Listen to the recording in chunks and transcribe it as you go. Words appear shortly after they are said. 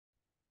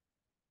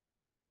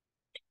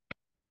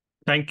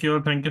Thank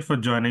you for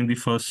joining the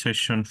first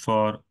session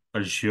for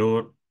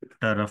Azure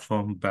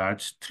Terraform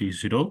batch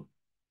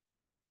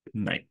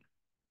 309.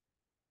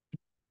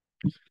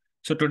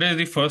 So today is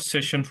the first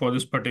session for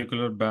this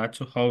particular batch.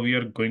 So how we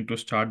are going to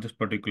start this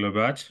particular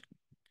batch.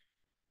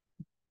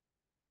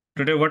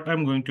 Today, what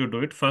I'm going to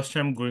do it, first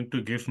I'm going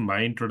to give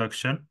my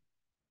introduction.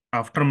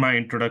 After my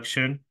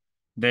introduction,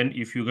 then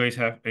if you guys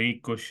have any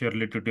question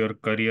related to your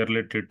career,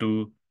 related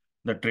to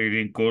the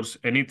trading course,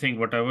 anything,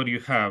 whatever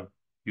you have,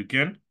 you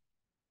can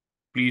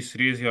please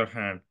raise your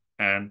hand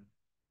and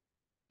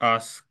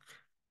ask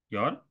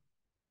your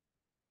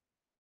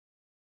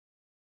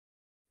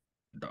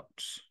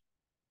doubts.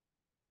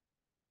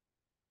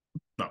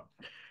 Now,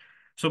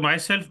 so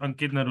myself,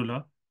 Ankit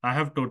Narula, I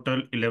have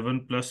total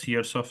 11 plus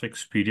years of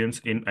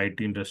experience in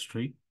IT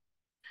industry.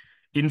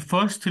 In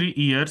first 3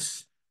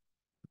 years,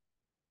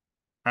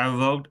 I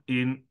worked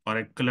in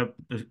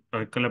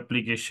Oracle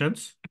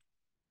applications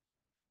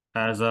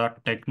as a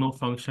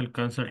techno-functional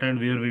consultant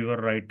where we were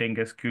writing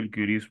SQL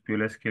queries,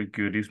 PLSQL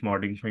queries,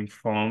 modifying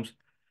forms,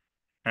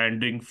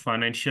 and doing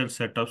financial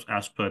setups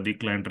as per the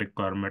client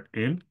requirement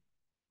in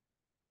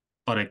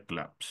Oracle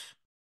apps.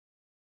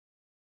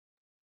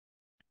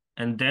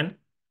 And then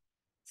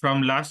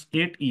from last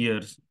 8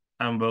 years,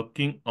 I'm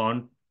working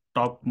on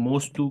top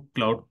most two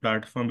cloud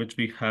platform which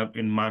we have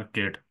in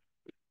market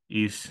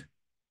is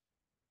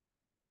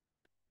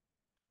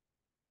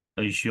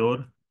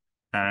Azure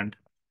and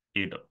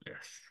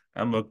AWS.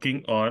 I'm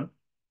working on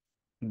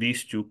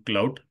these two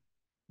cloud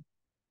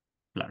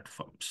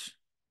platforms.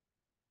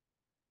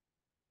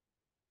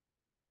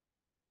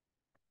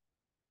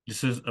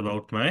 This is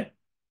about my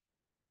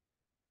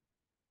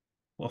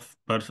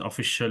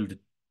official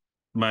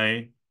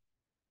my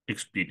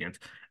experience.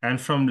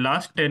 And from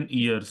last 10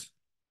 years,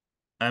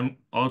 I'm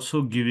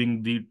also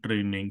giving the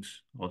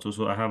trainings also.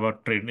 So I have a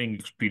training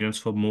experience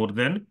for more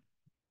than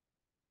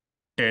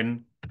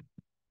 10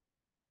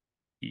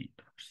 years.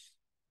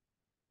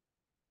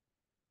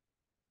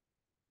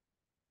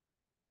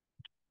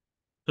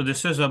 So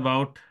this is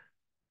about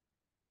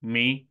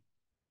me.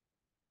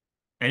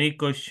 Any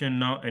question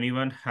now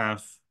anyone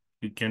have,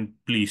 you can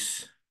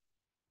please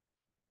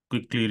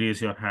quickly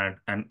raise your hand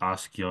and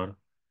ask your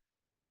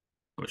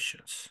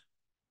questions.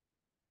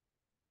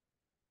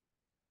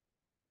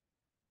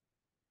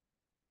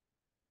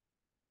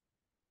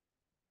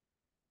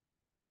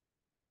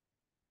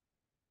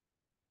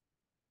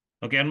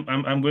 Okay,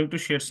 I'm going to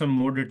share some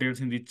more details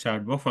in the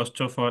chat box. First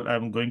of all,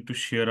 I'm going to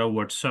share a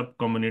WhatsApp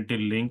community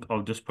link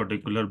of this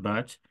particular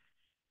batch.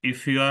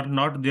 If you are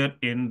not there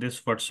in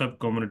this WhatsApp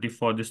community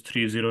for this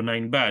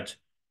 309 batch,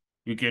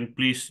 you can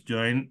please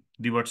join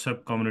the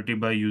WhatsApp community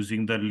by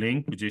using the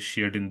link which is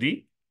shared in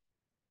the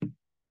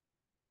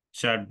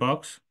chat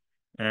box.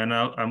 And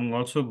I'm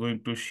also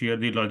going to share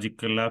the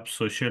Logical Lab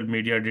social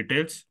media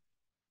details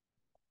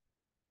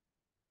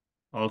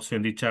also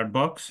in the chat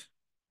box.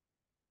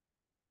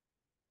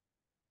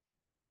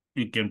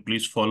 You can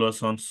please follow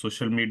us on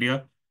social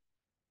media.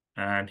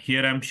 And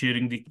here I'm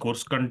sharing the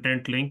course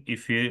content link.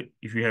 If you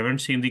haven't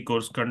seen the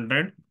course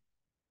content,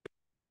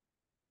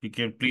 you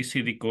can please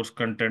see the course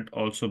content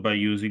also by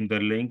using the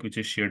link which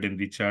is shared in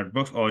the chat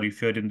box. Or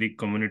if you're in the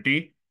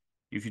community,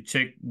 if you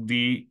check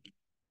the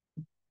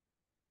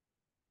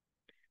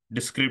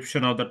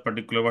description of that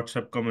particular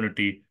WhatsApp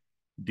community,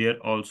 there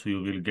also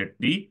you will get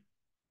the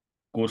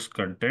course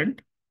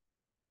content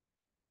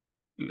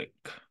link.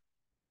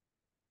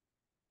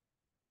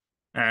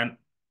 And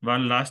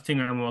one last thing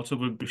I'm also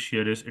going to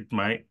share is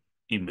my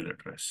email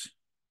address.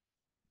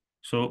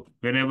 So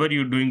whenever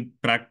you're doing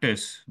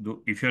practice,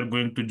 if you're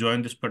going to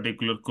join this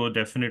particular course,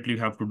 definitely you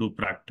have to do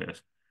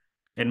practice.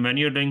 And when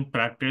you're doing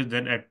practice,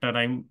 then at the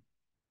time,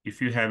 if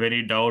you have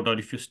any doubt or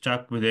if you're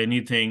stuck with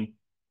anything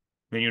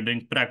when you're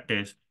doing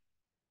practice,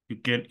 you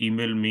can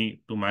email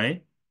me to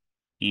my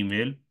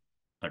email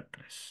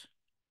address.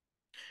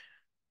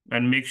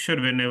 And make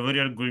sure whenever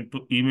you're going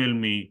to email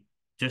me,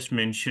 just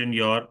mention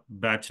your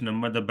batch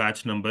number. The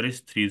batch number is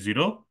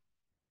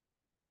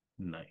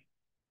 309.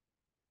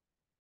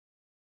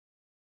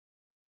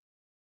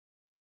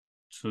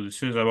 So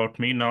this is about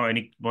me. Now,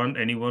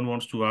 anyone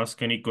wants to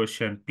ask any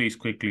question, please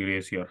quickly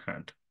raise your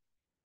hand.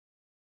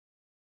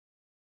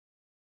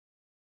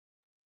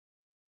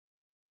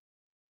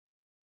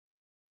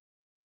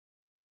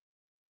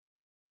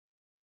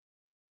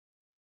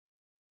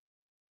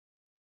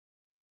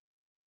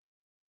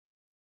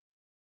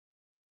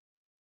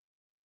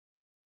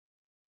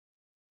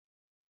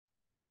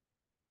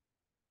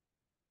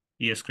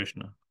 Yes,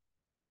 Krishna.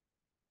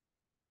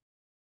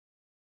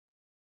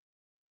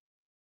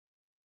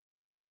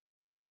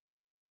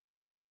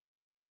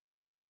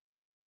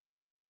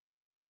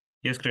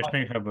 Yes, Krishna,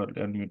 you have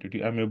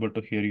unmuted. I'm able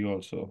to hear you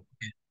also.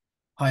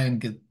 Hi,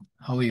 Ankit.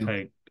 How are you?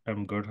 Hi,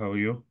 I'm good. How are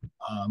you?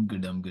 I'm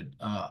good. I'm good.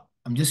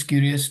 I'm just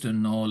curious to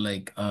know,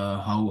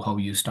 how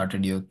you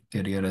started your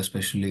career,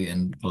 especially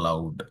in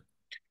cloud.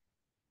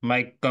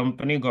 My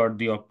company got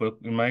the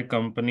in my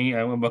company,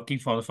 I'm working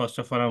for, first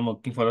of all, I'm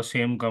working for the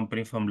same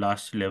company from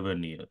last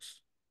 11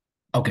 years.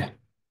 Okay.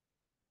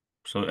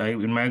 So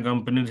in my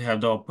company, they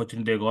have the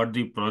opportunity. They got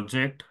the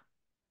project.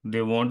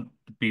 They want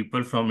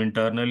people from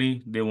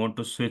internally. They want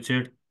to switch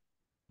it.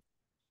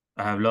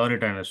 I have learned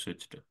it and I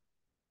switched it.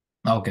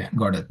 Okay,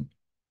 got it.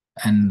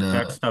 And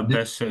That's the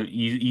best,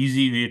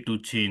 easy way to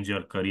change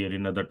your career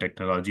in other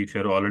technology. If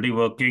you're already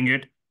working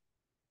it,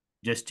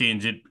 just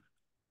change it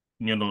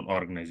in your own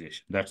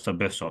organization. That's the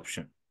best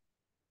option.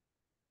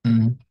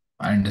 mhm,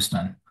 I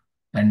understand.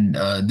 And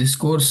this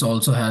course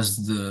also has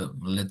the,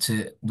 let's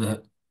say,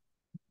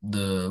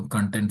 the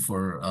content for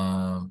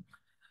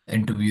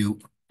interview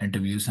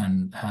interviews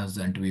and has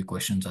the interview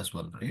questions as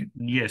well, right?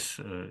 Yes,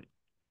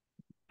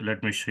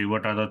 let me show you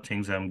what other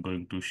things I'm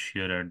going to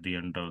share at the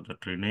end of the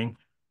training.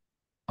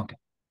 Okay.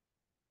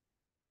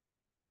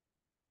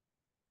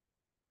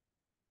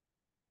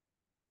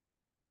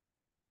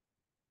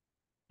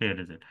 Here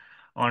is it.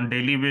 On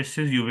daily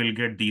basis, you will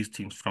get these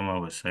things from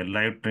our side,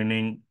 live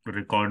training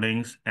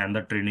recordings and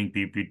the training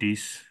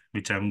PPTs,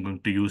 which I'm going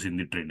to use in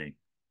the training.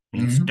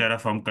 Means Hmm.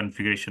 Terraform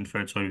configuration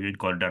files, or you can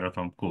call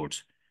Terraform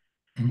codes.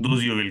 Hmm.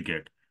 Those you will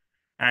get.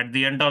 At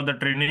the end of the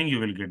training, you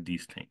will get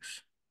these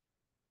things.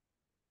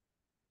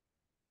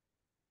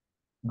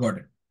 Got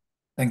it.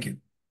 Thank you.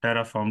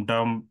 Terraform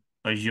dump,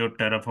 Azure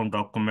Terraform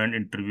document,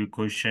 interview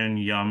question,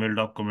 YAML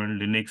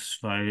document, Linux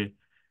file,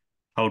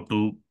 how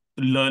to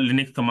learn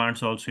Linux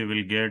commands also you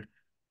will get,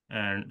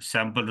 and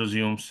sample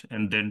resumes,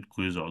 and then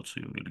quiz also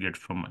you will get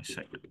from my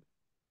side.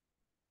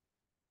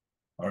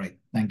 All right.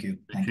 Thank you.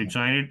 If Thank you you.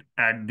 join it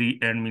at the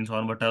end, means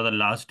on whatever the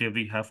last day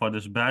we have for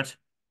this batch,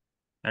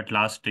 at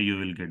last day you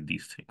will get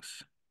these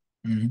things.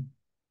 Hmm.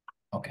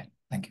 Okay.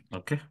 Thank you.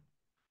 Okay.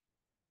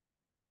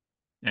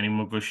 Any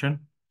more question?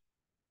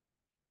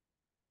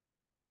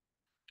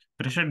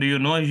 Prisha, do you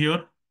know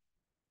Azure?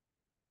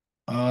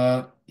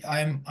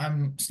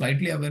 I'm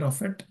slightly aware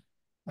of it.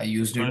 I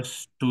used it.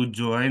 Because to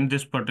join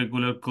this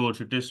particular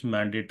course, it is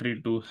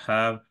mandatory to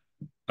have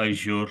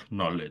Azure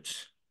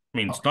knowledge.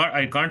 Means Okay. not,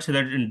 I can't say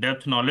that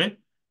in-depth knowledge,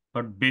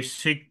 but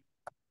basic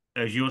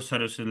Azure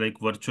services like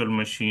virtual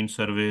machine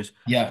service,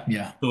 Yeah.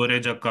 Yeah.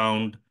 storage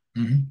account,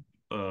 Hmm.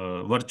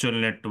 virtual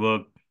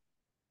network,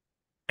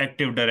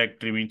 Active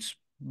Directory means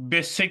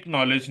basic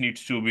knowledge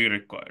needs to be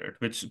required,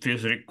 which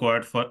is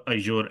required for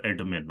Azure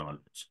admin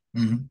knowledge.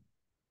 Hmm.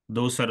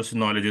 Those service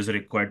knowledge is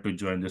required to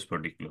join this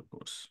particular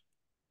course.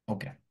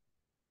 Okay.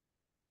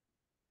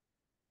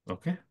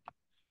 Okay.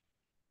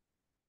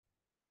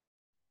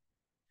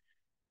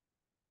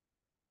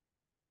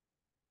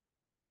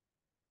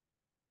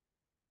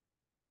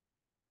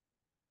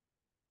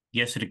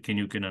 Yes, Rikin,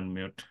 you can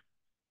unmute.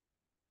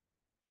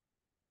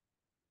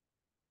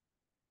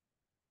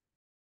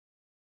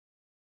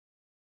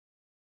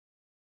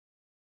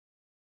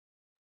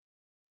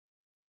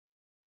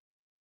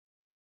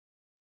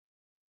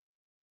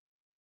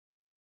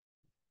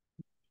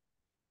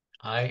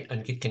 Hi,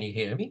 Ankit, can you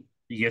hear me?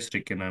 Yes,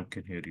 Rikin, I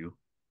can hear you.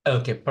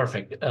 Okay,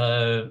 perfect.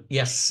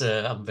 Yes,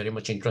 I'm very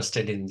much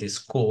interested in this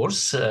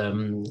course.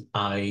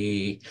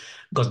 I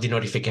got the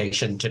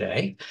notification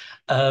today.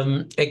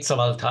 एक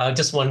सवाल था,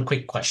 just one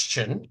quick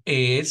question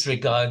is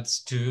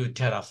regards to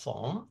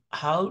Terraform.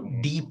 How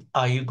deep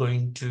are you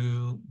going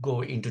to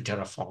go into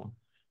Terraform?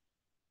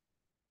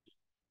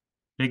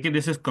 Rikin,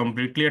 this is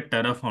completely a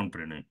Terraform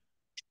training.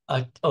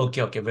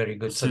 Okay, very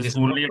good. This So is this is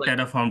not only a like,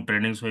 Terraform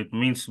training, so it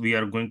means we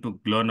are going to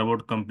learn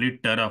about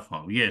complete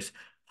Terraform. Yes,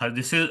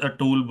 this is a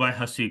tool by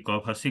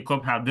HashiCorp.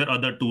 HashiCorp have their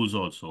other tools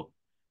also.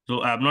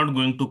 So I'm not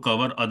going to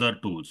cover other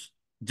tools.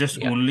 Just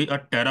yeah. only a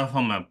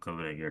Terraform I'm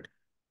covering it.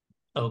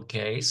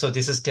 Okay, so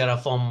this is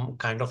Terraform,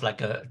 kind of like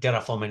a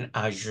Terraform and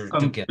Azure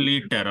together.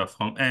 Complete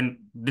Terraform. And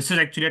this is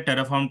actually a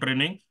Terraform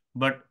training,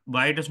 but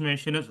why it is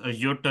mentioned as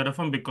Azure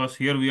Terraform? Because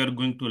here we are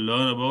going to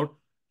learn about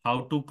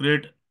how to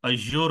create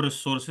Azure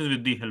resources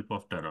with the help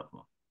of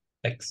Terraform.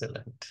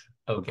 Excellent.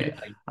 Okay.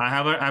 Okay,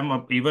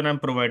 I'm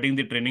providing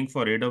the training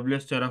for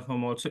AWS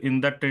Terraform also. In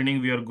that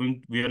training, we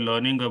are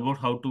learning about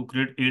how to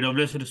create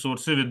AWS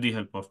resources with the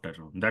help of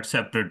Terraform. That's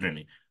separate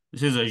training.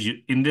 This is Azure.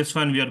 In this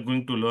one, we are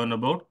going to learn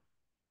about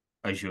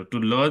Azure. To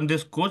learn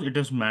this course, it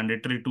is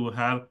mandatory to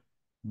have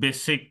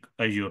basic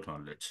Azure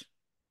knowledge.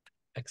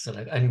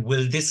 Excellent. And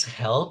will this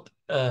help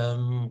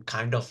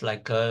kind of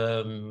like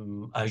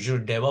Azure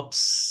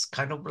DevOps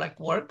kind of like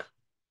work?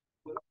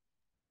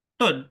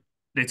 So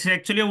it's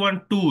actually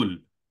one tool.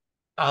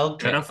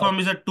 Okay. Terraform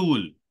is a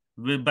tool.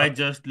 By Okay.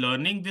 just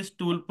learning this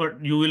tool,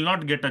 but you will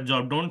not get a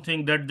job. Don't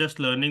think that just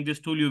learning this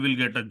tool, you will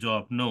get a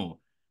job. No.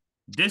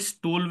 This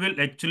tool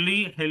will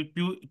actually help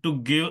you to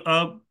give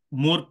a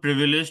more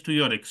privilege to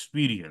your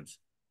experience.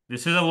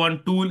 This is a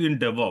one tool in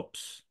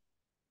DevOps.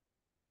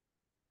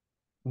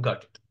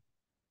 Got it.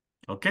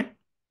 Okay?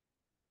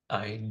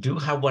 I do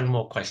have one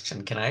more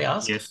question. Can I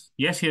ask? Yes.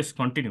 Yes, yes.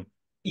 Continue.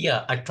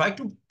 Yeah, I tried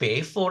to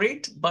pay for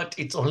it, but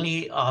it's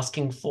only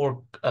asking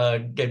for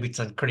debits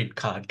and credit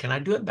card. Can I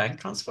do a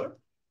bank transfer?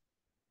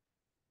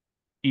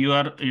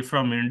 You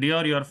from India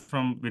or you are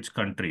from which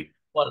country?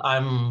 Well,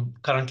 I'm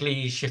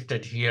currently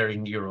shifted here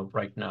in Europe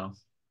right now.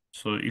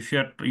 So if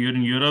you're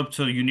in Europe,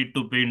 so you need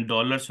to pay in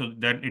dollars. So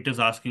then it is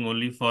asking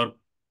only for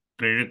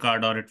credit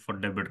card or it for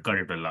debit card,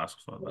 it will ask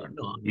for that.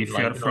 No, I mean, If you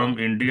like, are from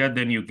India,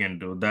 then you can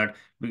do that.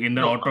 In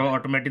the no,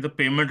 automatic the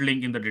payment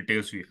link in the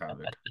details we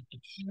have it.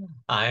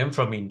 I am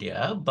from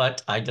India,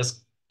 but I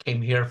just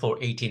came here for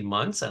 18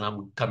 months and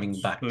I'm coming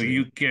back So to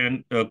you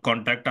India. can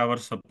contact our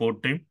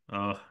support team.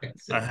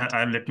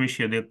 Excellent. Let me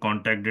share their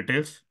contact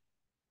details.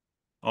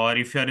 Or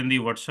if you are in the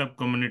WhatsApp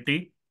community,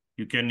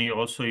 you can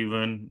also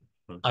even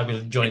I will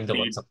check join the the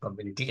WhatsApp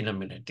community in a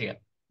minute. Yeah.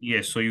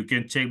 yes. So you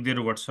can check their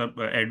WhatsApp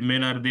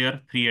admin are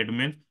there, free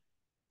admin.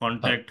 Per-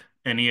 Contact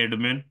any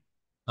admin.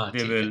 They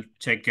ठीक will है.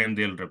 check and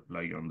they'll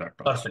reply on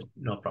that also. Perfect.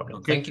 No problem.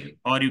 Okay. Thank you.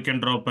 Or you can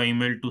drop an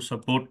email to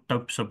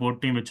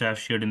support team, which I have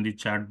shared in the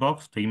chat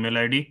box, the email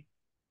ID.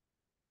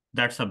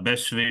 That's the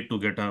best way to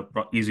get a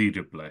easy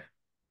reply.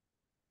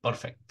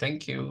 Perfect.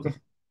 Thank you. Okay.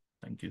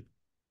 Thank you.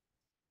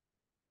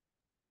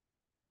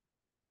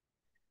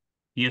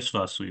 Yes,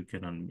 Vasu, you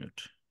can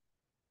unmute.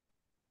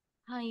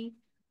 Hi.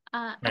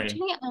 Hi.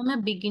 Actually, I'm a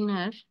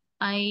beginner.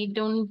 I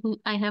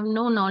have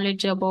no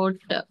knowledge about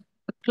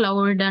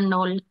cloud and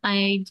all.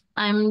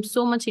 I'm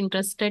so much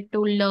interested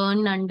to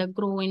learn and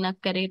grow in a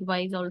career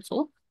wise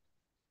also.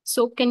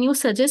 So can you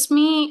suggest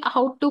me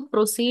how to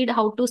proceed,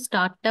 how to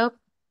start up,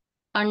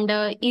 and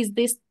is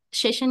this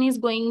session is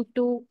going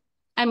to,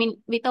 I mean,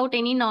 without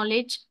any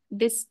knowledge,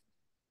 this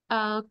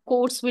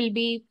course will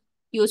be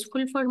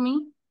useful for me?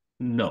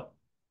 No.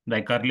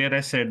 Like earlier,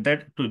 I said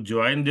that to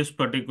join this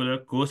particular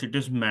course, it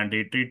is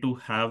mandatory to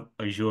have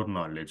Azure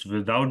knowledge.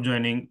 Without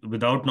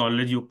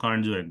knowledge, you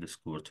can't join this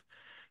course.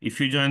 If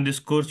you join this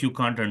course, you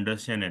can't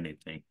understand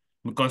anything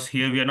because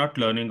here we are not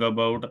learning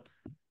about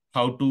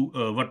how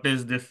to, what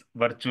is this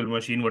virtual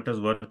machine, what is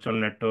virtual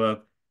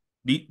network.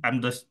 These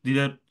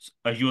are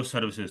Azure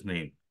services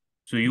name.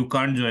 So you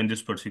can't join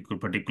this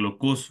particular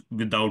course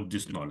without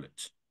this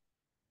knowledge.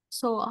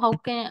 So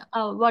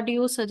what do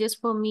you suggest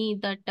for me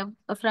that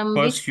from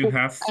First, which you course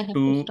have I have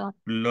to to start?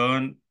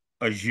 learn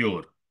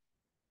Azure.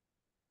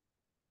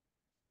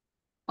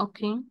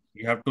 Okay.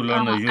 You have to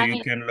learn Azure. You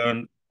I can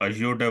learn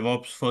Azure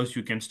DevOps first.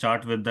 You can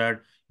start with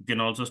that. You can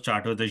also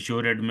start with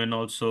Azure Admin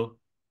also.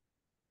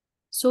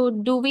 So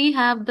do we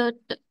have that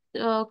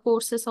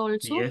courses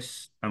also?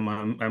 Yes,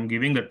 I'm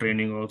giving the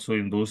training also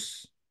in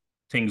those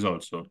things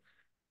also.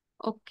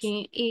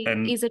 Okay.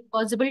 And Is it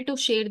possible to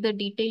share the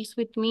details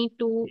with me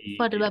to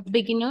for the yes,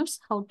 beginners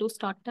how to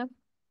start up?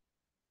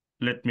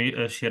 let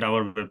me share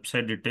our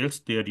website details.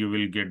 There you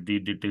will get the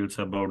details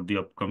about the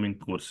upcoming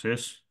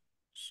courses.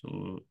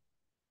 So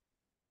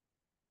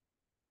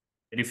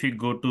if you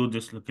go to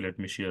this, look, let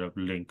me share a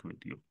link with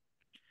you.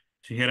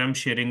 So here I'm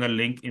sharing a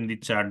link in the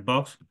chat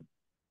box.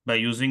 By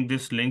using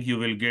this link, you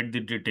will get the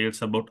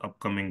details about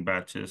upcoming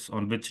batches,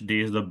 on which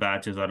days the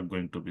batches are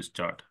going to be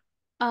start.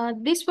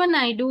 This one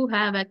I do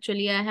have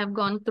actually. I have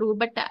gone through,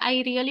 but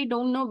I really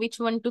don't know which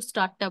one to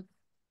start up.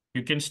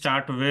 You can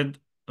start with,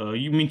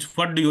 you means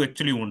what do you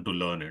actually want to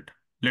learn it?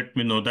 Let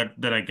me know that,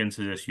 then I can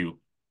suggest you.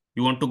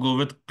 You want to go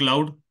with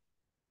cloud?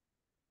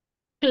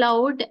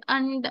 Cloud,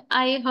 and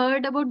I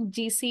heard about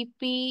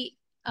GCP.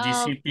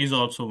 GCP is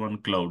also one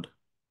cloud.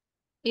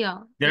 Yeah,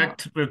 There yeah.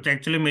 are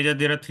actually major,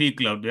 there are three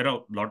cloud. There are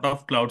a lot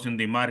of clouds in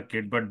the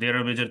market, but there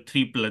are major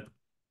three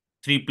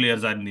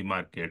players are in the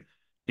market.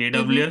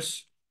 Mm-hmm.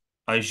 AWS,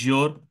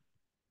 Azure,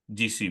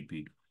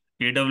 GCP.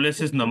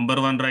 AWS is Okay.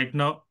 number one right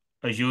now.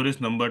 Azure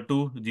is number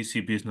two.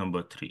 GCP is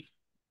number three.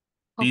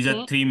 These are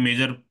Okay. three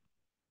major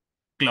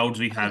clouds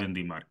we have in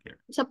the market.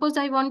 Suppose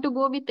I want to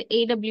go with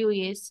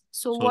AWS.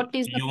 So So what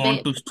is the you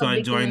want pay to for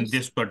join beginners?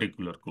 this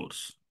particular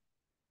course,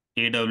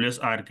 AWS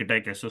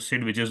Architect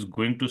Associate, which is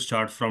going to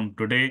start from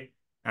today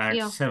at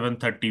Yeah.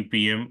 7:30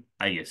 p.m.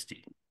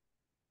 IST.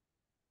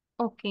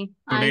 Okay.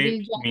 I Today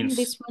will join means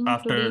this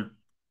one today.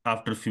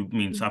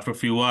 after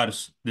few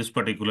hours, this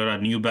particular a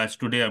new batch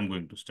today, I'm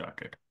going to start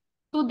it.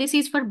 So this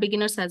is for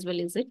beginners as well,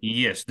 is it?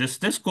 Yes,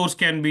 this course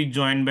can be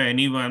joined by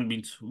anyone,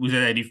 means with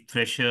any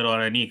fresher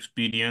or any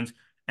experience.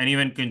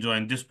 Anyone can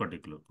join this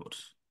particular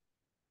course.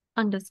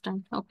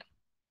 Understand. Okay.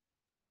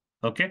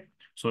 Okay.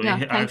 So Yeah,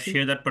 I've thank you.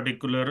 shared that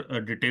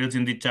particular details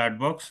in the chat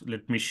box.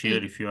 Let me share.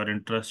 Mm. If you are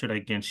interested,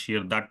 I can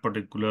share that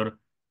particular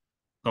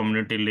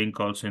community link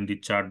also in the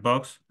chat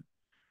box.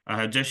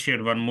 I have just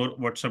shared one more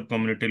WhatsApp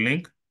community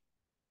link.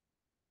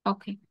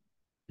 Okay.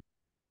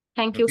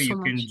 Thank you Okay, so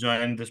you can much.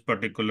 join this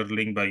particular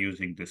link by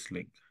using this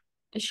link.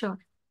 Sure.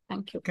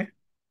 Thank you. Okay,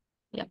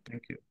 Yeah.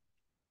 thank you.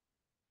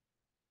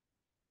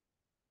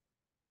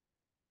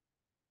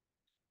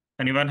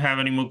 Anyone have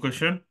any more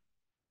question?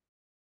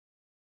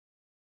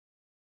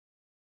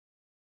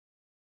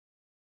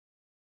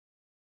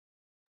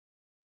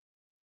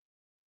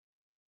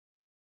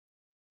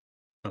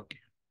 Okay.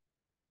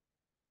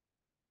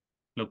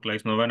 Look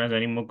like no one has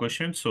any more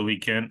questions, so we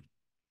can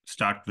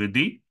start with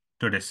the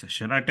today's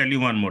session. I tell you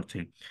one more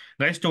thing.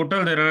 Guys,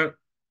 total there are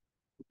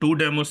two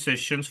demo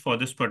sessions for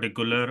this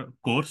particular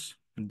course.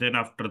 Then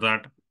after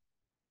that,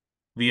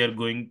 we are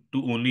going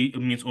to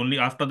only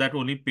after that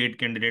only paid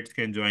candidates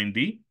can join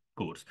the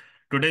course.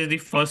 Today is the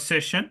first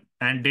session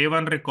and day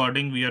one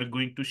recording we are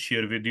going to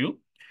share with you.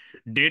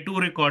 Day two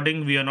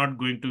recording, we are not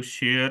going to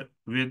share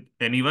with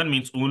anyone,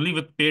 means only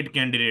with paid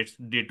candidates,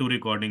 day two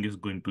recording is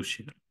going to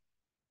share.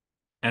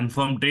 And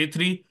from day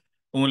three,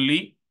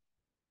 only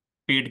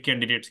paid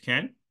candidates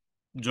can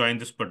join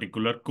this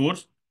particular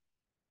course.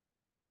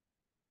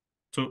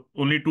 So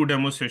only 2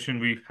 demo session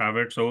we have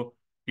it. So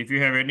if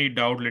you have any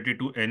doubt related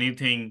to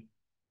anything,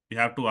 you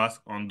have to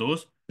ask on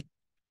those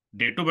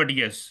day two. But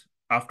yes,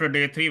 after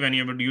day three, when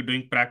you're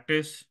doing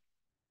practice,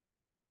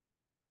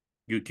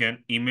 you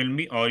can email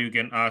me or you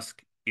can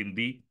ask in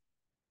the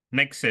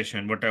next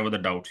session, whatever the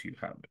doubts you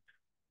have.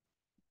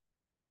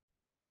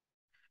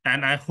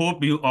 And I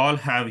hope you all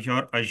have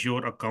your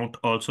Azure account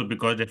also,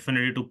 because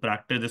definitely to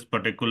practice this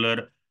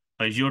particular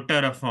Azure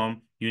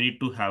Terraform, you need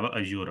to have an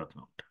Azure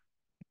account.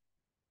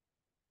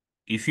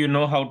 If you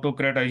know how to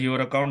create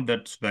Azure account,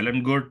 that's well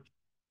and good.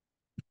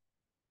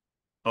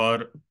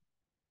 Or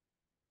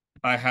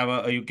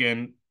you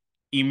can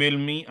email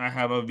me. I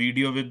have a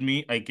video with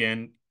me. I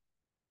can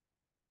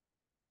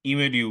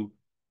email you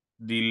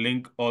the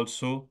link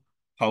also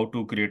how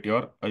to create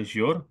your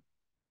Azure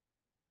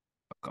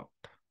account.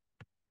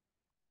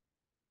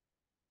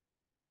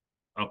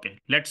 Okay,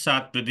 let's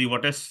start with the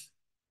what is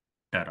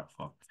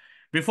Terraform.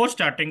 Before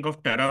starting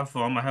of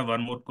Terraform, I have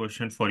one more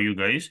question for you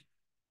guys.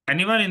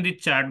 Anyone in the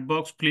chat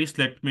box, please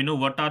let me know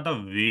what are the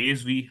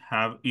ways we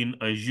have in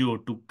Azure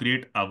to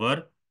create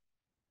our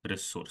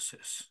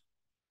resources.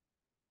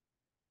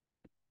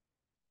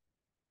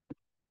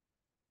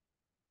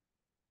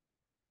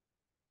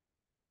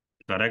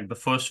 Correct. The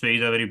first way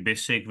is a very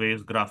basic way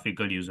is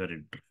graphical user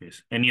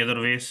interface. Any other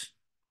ways?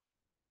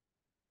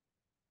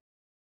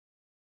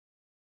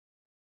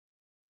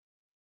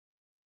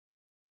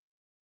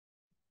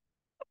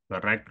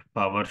 Correct.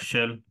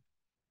 PowerShell,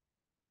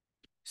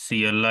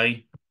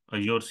 CLI,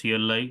 Azure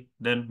CLI.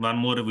 Then one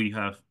more we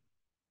have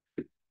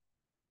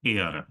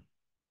ARM.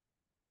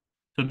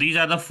 So these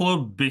are the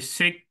 4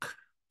 basic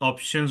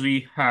options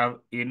we have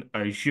in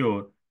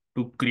Azure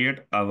to create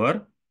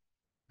our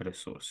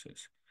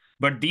resources.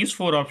 But these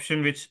 4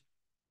 options which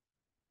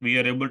we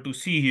are able to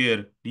see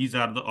here, these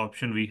are the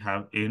options we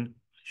have in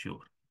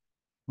Azure.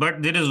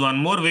 But there is one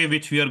more way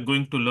which we are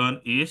going to learn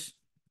is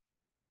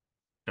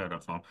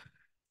Terraform.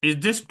 Is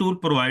this tool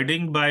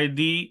providing by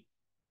the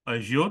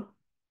Azure?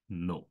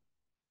 No.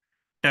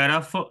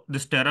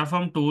 This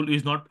Terraform tool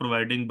is not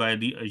providing by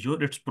the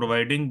Azure. It's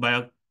providing by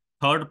a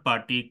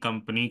third-party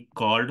company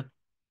called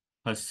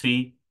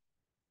HashiCorp.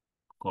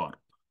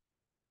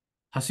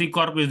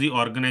 HashiCorp is the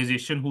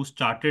organization who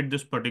started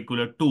this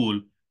particular tool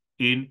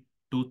in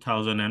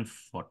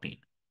 2014.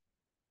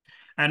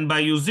 And by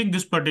using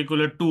this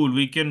particular tool,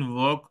 we can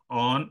work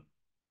on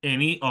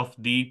any of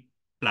the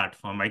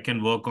platform. I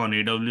can work on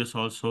AWS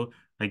also.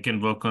 I can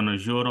work on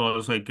Azure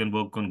also. I can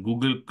work on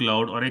Google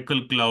Cloud,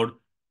 Oracle Cloud,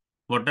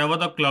 whatever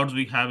the clouds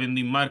we have in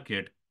the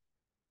market,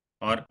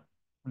 or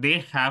they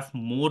have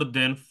more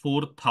than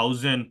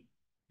 4,000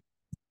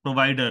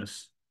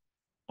 providers.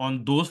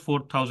 On those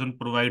 4,000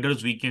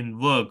 providers, we can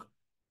work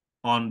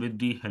on with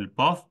the help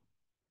of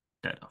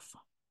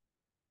Terraform.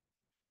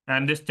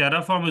 And this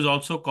Terraform is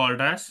also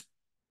called as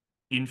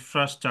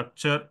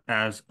infrastructure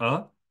as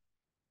a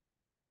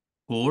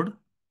code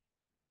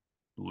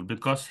tool,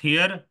 because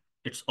here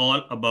it's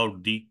all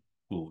about the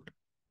code.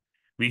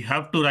 We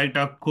have to write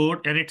a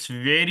code and it's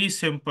very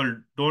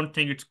simple. Don't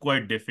think it's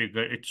quite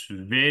difficult. It's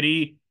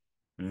very,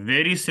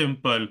 very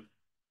simple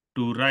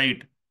to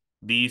write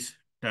these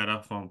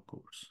Terraform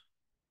codes.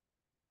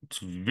 It's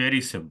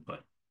very simple.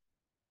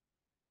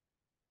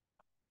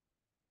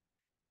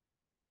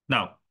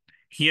 Now,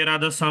 here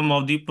are some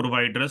of the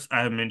providers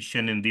I have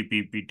mentioned in the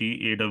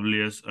PPT: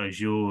 AWS,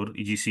 Azure,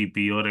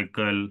 GCP,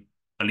 Oracle,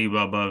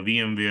 Alibaba,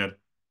 VMware.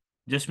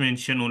 Just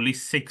mention only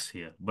 6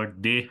 here, but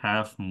they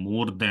have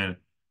more than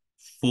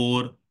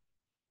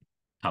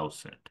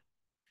 4,000.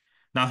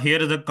 Now,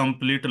 here is a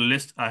complete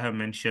list. I have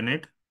mentioned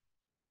it.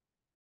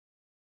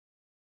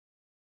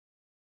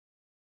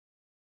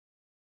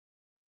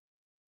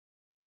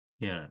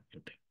 Here.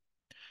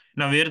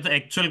 Now, where the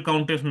actual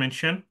count is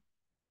mentioned,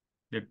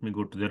 let me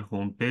go to their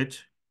home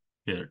page.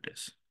 Here it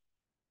is.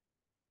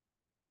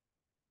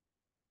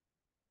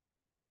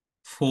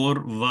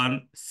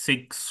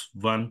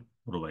 4161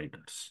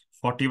 providers.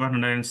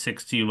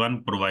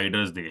 4,161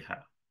 providers they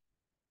have.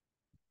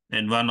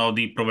 And one of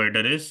the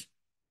provider is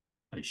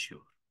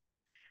Azure.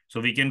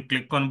 So we can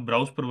click on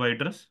browse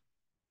providers.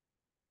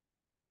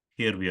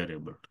 Here we are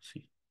able to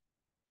see.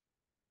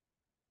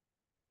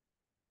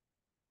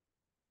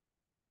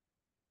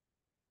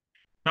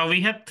 Now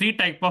we have 3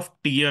 type of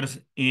tiers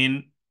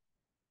in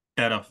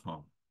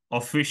Terraform: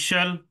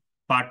 official,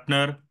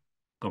 partner,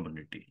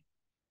 community.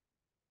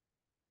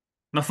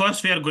 Now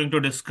first we are going to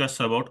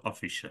discuss about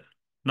official.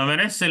 Now when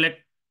I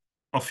select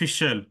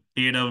official,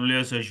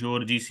 AWS,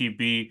 Azure,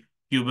 GCP,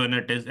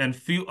 Kubernetes, and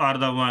few are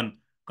the one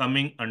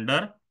coming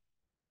under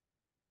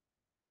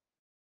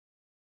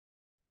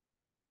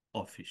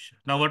official.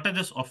 Now what is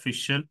this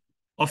official?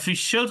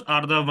 Officials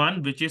are the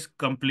one which is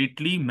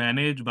completely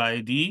managed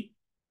by the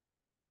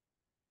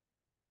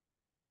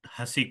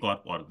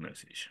HashiCorp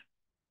organization.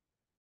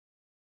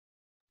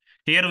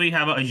 Here we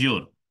have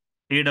Azure,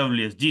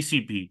 AWS,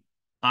 GCP.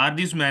 Are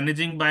these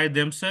managing by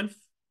themselves?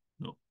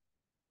 No.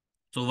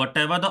 So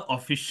whatever the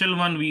official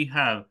one we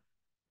have,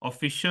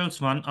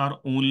 officials one are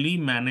only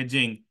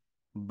managing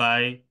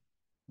by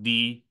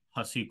the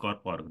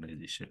HashiCorp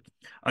organization.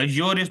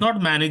 Azure is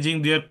not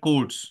managing their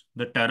codes,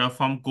 the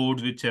Terraform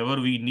codes, whichever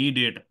we need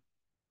it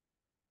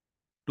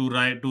to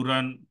write, to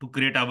run, to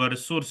create our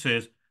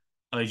resources.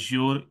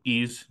 Azure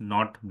is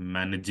not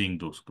managing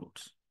those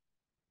codes.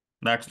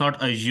 That's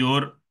not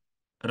Azure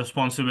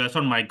responsibility. That's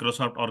not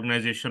Microsoft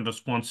organization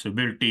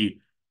responsibility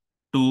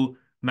to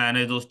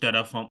manage those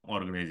Terraform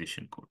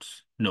organization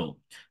codes. No,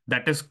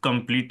 that is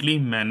completely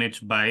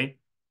managed by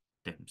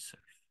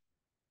themselves.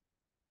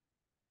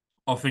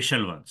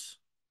 Official ones.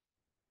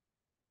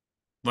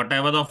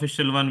 Whatever the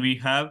official one we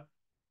have,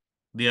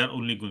 they are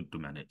only going to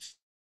manage.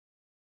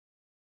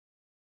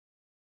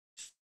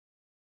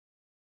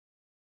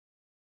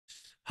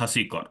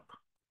 HashiCorp.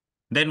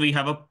 Then we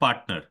have a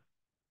partner.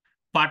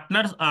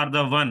 Partners are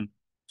the one.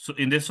 So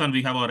in this one,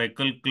 we have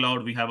Oracle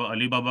Cloud, we have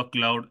Alibaba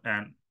Cloud,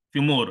 and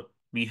few more.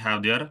 We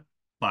have their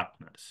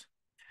partners.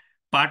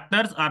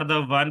 Partners are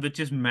the one which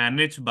is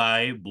managed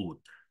by both.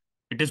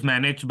 It is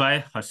managed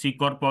by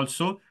HashiCorp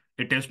also.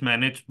 It is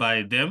managed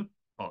by them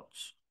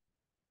also.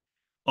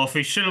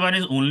 Official one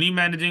is only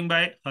managing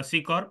by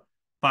HashiCorp.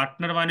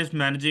 Partner one is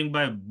managing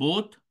by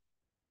both.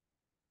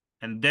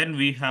 And then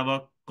we have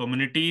a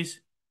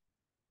communities.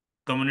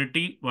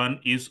 Community one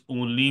is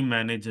only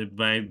managed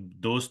by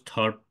those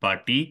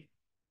third-party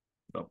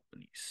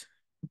companies.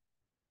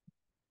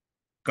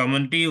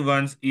 Community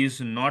ones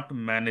is not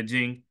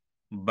managing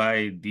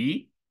by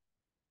the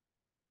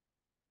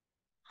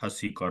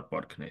HashiCorp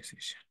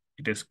organization.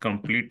 It is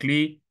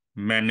completely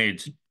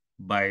managed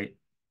by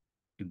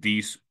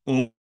these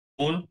own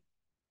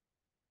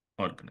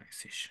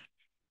organization.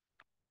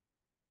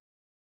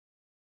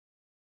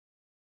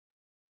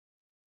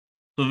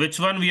 So which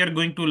one we are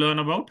going to learn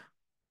about?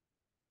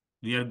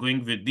 We are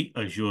going with the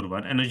Azure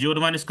one, and Azure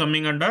one is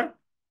coming under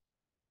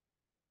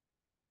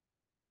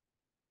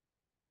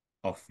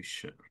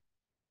official.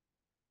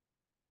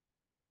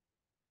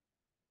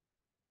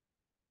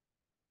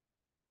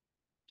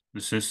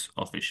 This is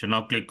official.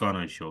 Now click on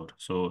Azure.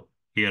 So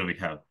here we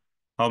have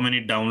how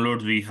many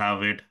downloads we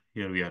have it.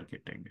 Here we are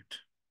getting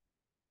it.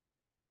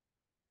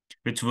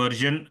 Which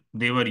version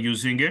they were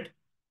using it.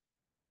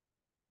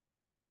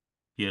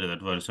 Here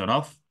that version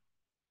of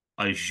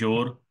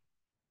Azure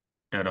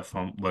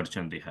Terraform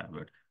version they have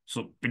it.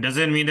 So it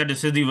doesn't mean that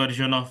this is the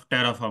version of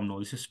Terraform. No,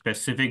 this is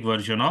specific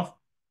version of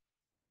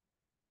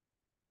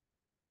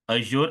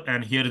Azure,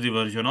 and here is the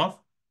version of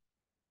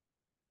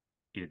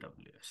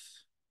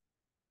AWS.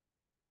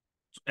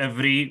 So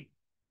every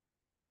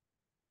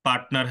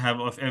partner have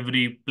of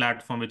every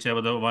platform,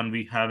 whichever the one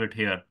we have it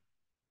here.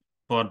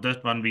 For this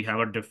one, we have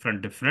a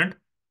different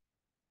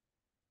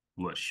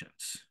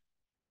versions.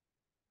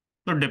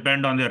 So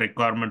depend on the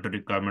requirement to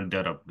requirement,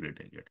 they're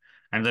upgrading it.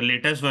 And the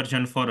latest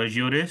version for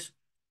Azure is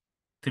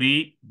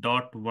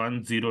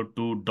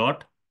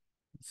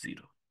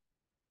 3.102.0.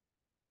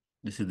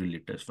 This is the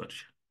latest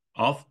version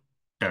of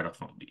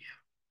Terraform.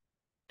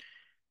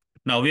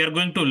 Now we are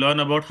going to learn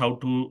about how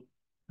to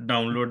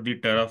download the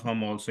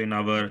Terraform also in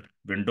our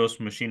Windows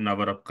machine in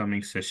our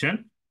upcoming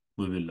session.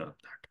 We will learn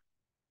that.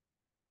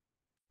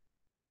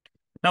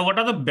 Now, what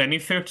are the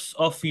benefits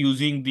of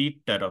using the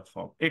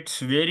Terraform? It's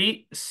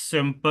very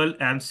simple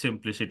and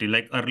simplicity.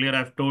 Like earlier,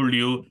 I've told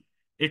you,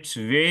 it's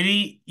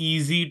very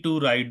easy to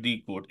write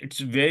the code. It's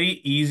very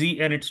easy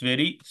and it's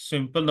very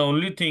simple. The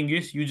only thing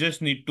is you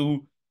just need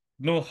to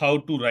know how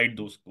to write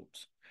those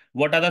codes.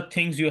 What are the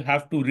things you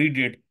have to read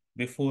it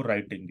before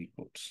writing the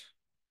codes?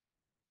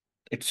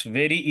 It's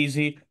very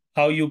easy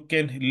how you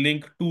can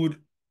link two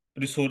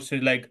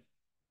resources. Like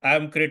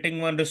I'm creating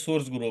one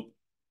resource group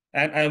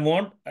and I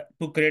want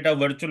to create a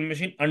virtual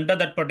machine under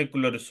that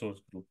particular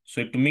resource group.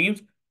 So it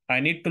means I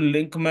need to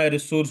link my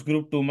resource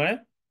group to my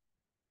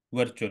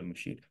virtual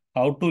machine.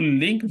 How to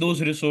link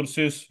those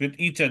resources with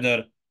each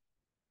other,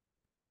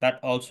 that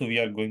also we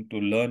are going to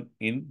learn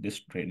in this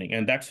training.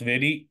 And that's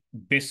very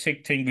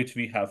basic thing which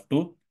we have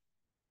to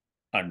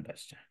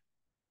understand.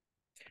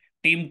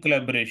 Team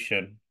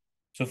collaboration.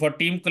 So for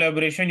team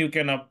collaboration, you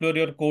can upload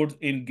your codes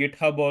in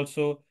GitHub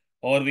also,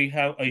 or we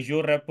have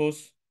Azure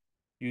repos.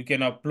 You can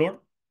upload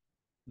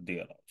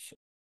there also.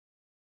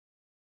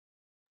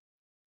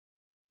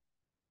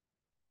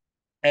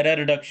 Error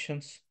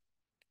reductions.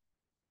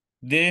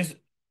 There's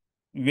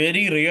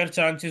very rare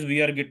chances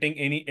we are getting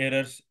any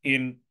errors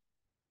in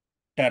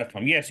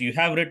Terraform. Yes, you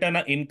have written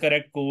an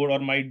incorrect code or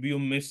might be you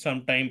missed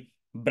sometime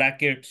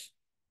brackets.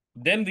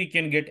 Then we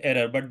can get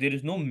error, but there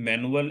is no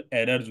manual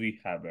errors we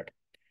have it.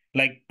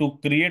 Like to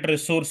create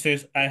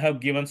resources, I have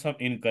given some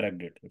incorrect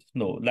details.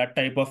 No, that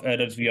type of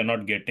errors, we are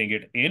not getting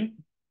it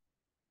in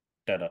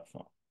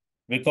Terraform.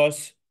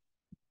 Because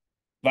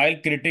while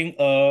creating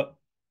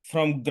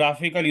from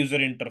graphical user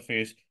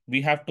interface,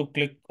 we have to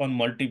click on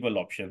multiple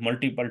options,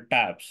 multiple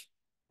tabs.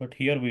 But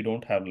here we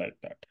don't have like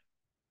that.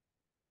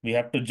 We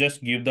have to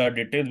just give the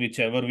details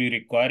whichever we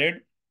require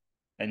it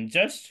and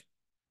just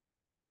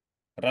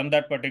run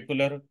that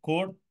particular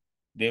code,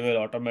 they will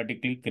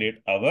automatically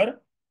create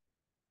our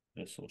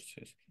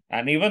resources.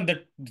 And even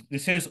that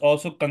this is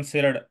also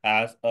considered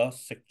as a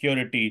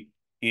security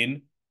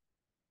in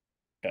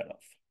Terraform.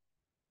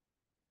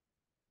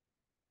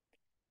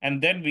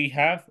 And then we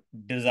have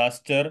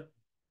disaster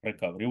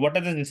recovery. What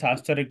is the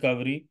disaster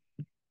recovery?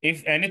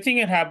 If anything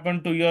had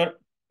happened to your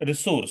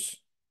resource,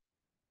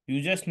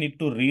 you just need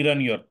to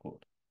rerun your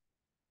code.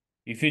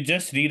 If you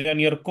just rerun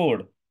your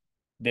code,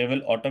 they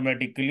will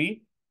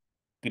automatically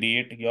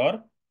create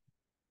your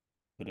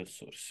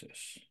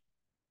resources.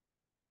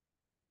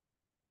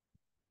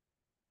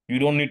 You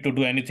don't need to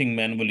do anything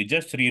manually,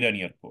 just rerun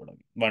your code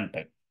one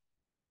time.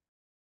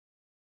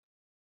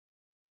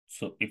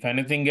 So if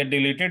anything get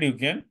deleted, you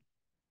can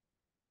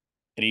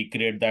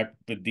recreate that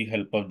with the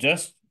help of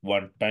just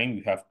one time.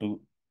 You have to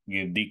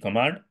give the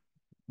command,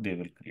 they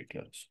will create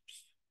your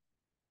resource.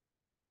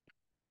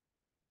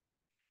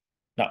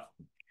 Now,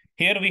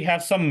 here we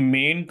have some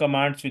main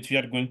commands which we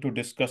are going to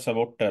discuss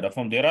about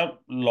Terraform. There are a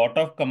lot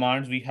of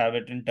commands we have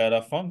it in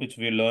Terraform, which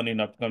we learn in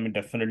upcoming,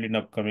 definitely in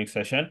upcoming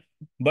session.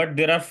 But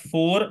there are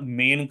 4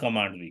 main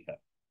commands we have.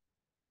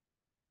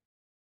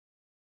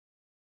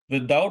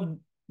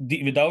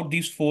 Without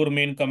these 4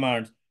 main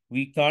commands,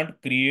 we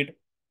can't create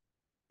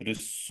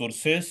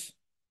resources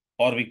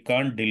or we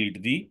can't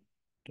delete the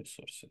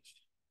resources.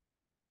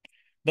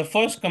 The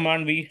first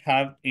command we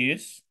have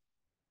is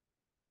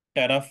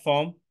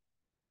Terraform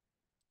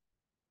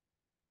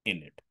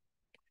init.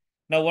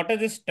 Now, what is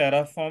this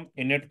Terraform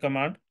init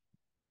command?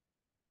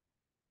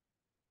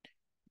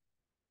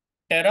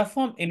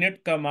 Terraform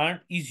init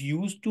command is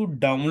used to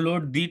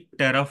download the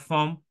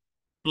Terraform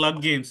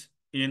plugins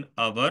in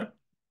our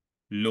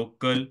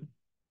local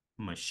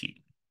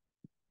machine.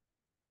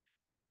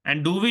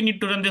 And do we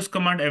need to run this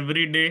command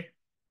every day?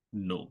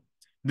 No.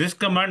 This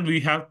command we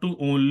have to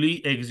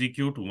only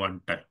execute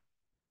one time.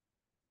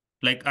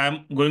 Like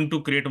I'm going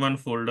to create one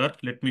folder.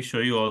 Let me show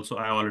you also.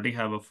 I already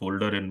have a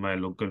folder in my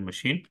local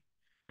machine.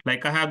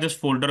 Like I have this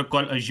folder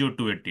called Azure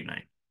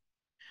 289.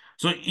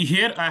 So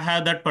here I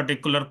have that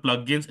particular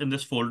plugins in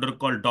this folder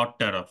called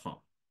 .terraform.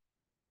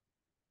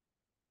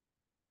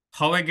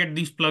 How I get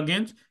these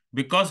plugins?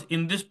 Because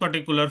in this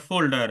particular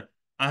folder,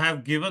 I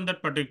have given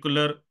that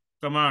particular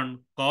command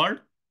called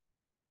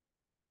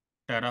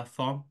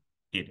Terraform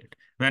init.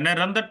 When I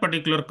run that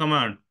particular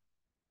command,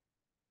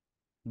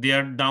 they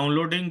are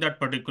downloading that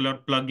particular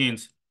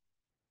plugins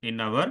in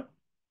our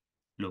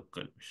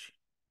local machine.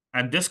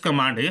 And this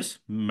command is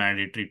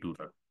mandatory to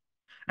run.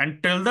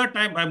 And till the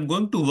time I'm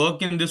going to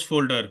work in this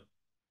folder,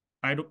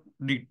 I don't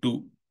need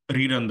to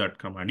rerun that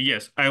command.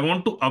 Yes, I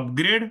want to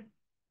upgrade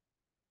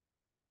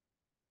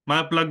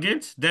my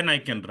plugins, then I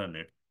can run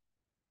it.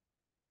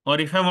 Or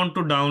if I want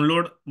to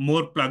download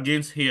more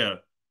plugins here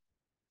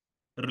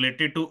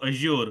related to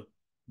Azure,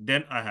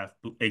 then I have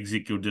to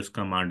execute this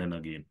command and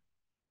again.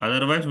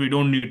 Otherwise, we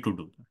don't need to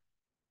do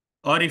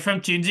that. Or if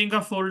I'm changing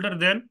a folder,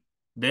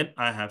 then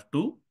I have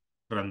to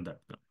run that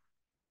command.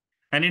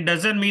 And it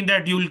doesn't mean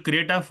that you will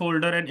create a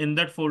folder and in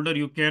that folder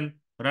you can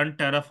run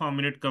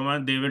Terraform init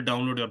command, they will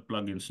download your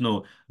plugins.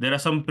 No, there are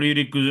some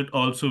prerequisite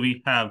also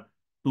we have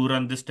to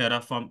run this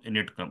Terraform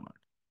init command.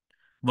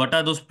 What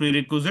are those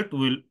prerequisites?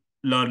 We'll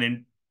learn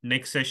in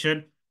next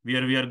session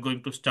where we are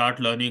going to start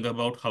learning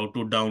about how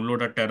to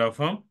download a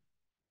Terraform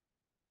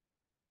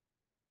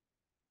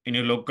in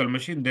your local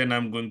machine. Then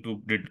I'm going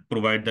to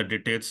provide the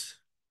details.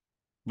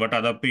 What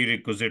are the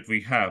prerequisites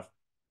we have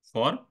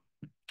for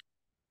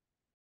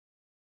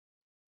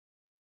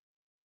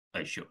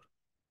Azure.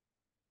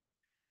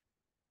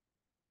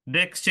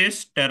 Next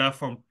is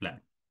Terraform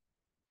plan.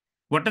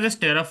 What is this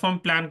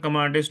Terraform plan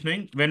command is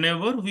doing?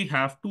 Whenever we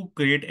have to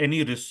create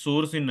any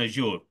resource in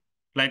Azure,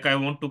 like I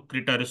want to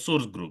create a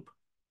resource group.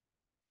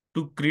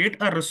 To create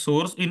a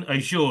resource in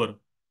Azure,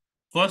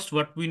 first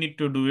what we need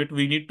to do it,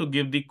 we need to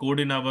give the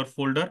code in our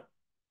folder.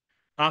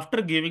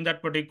 After giving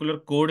that particular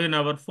code in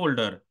our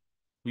folder,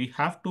 we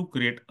have to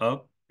create a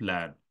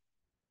plan.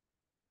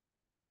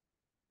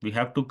 We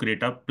have to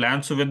create a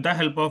plan. So with the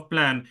help of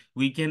plan,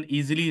 we can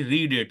easily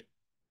read it.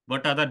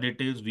 What are the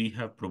details we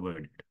have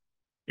provided?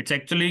 It's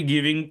actually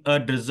giving a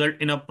result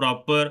in a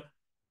proper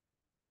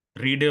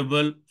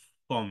readable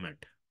format.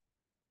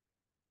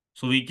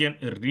 So we can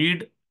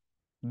read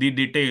the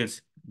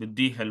details with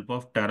the help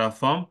of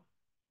Terraform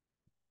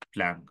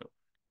plan.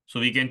 So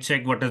we can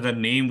check what is the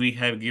name we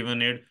have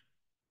given it,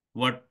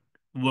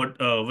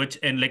 which,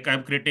 and like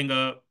I'm creating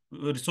a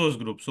resource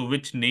group. So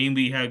which name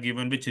we have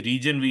given, which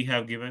region we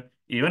have given.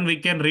 Even we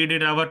can read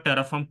it our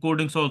Terraform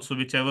codings also,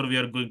 whichever we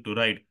are going to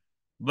write.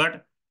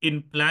 But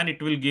in plan, it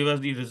will give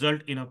us the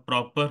result in a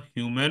proper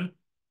human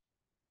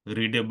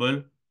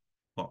readable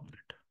format.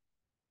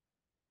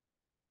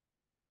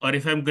 Or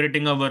if I'm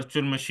creating a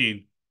virtual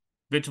machine,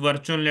 which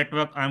virtual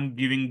network I'm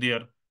giving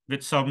there,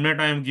 which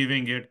subnet I am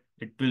giving it,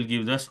 it will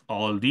give us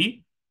all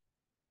the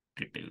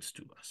details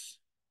to us.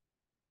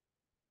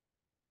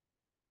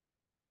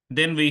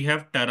 Then we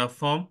have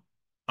Terraform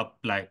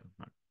apply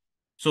command.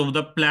 So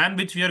the plan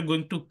which we are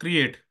going to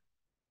create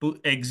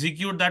to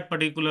execute that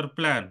particular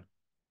plan,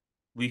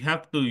 we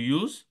have to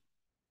use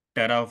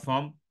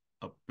Terraform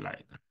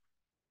apply.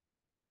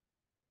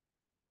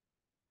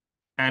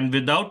 And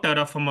without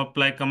Terraform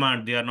apply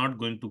command, they are not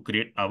going to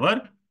create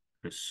our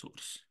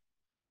resource.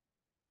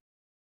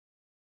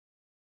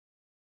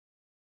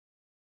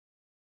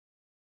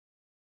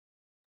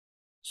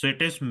 So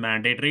it is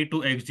mandatory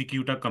to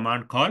execute a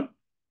command called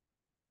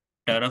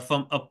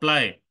Terraform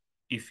apply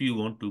if you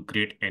want to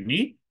create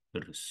any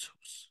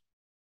resource.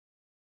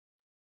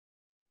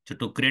 So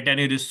to create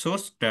any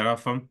resource,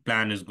 Terraform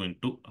plan is going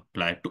to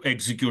apply to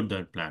execute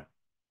that plan.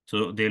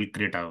 So they'll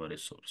create our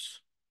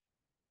resource.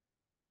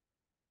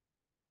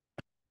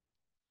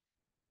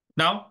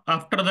 Now,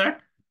 after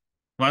that,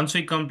 once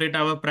we complete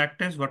our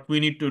practice, what we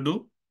need to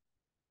do?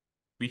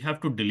 We have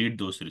to delete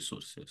those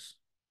resources.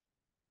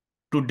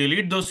 To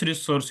delete those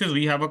resources,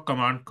 we have a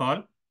command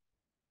called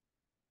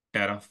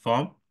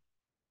Terraform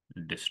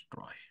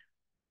destroy.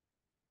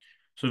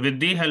 So with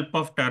the help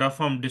of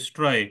Terraform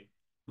destroy,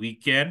 we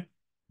can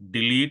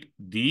delete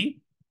the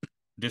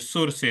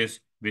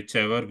resources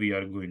whichever we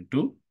are going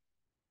to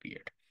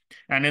create.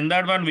 And in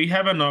that one, we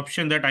have an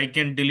option that I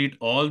can delete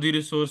all the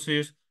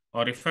resources,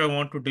 or if I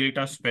want to delete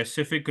a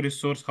specific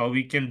resource, how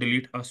we can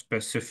delete a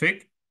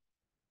specific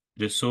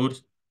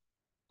resource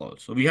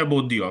also. We have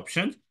both the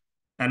options,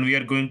 and we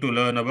are going to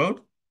learn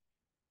about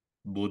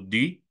both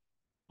the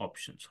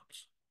options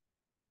also.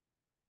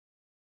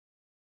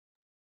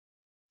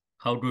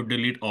 How to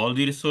delete all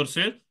the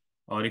resources,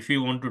 or if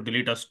you want to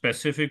delete a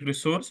specific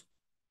resource,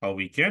 how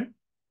we can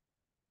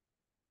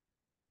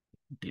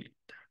delete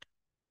that.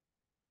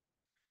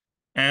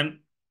 And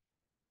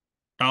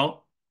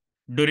now,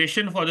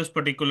 duration for this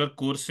particular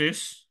course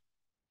is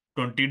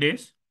 20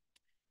 days.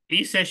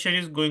 Each session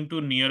is going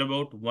to near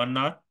about 1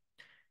 hour.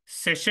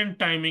 Session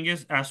timing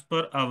is as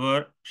per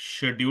our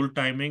schedule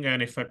timing.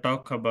 And if I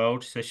talk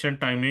about session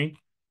timing,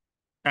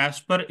 as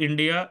per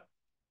India,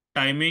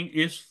 timing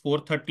is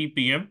 4:30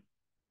 p.m.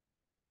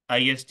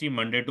 IST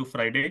Monday to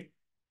Friday.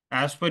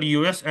 As per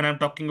US, and I'm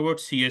talking about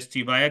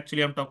CST. Why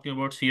actually I'm talking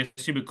about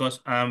CST? Because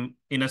I'm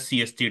in a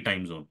CST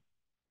time zone.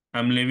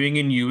 I'm living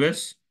in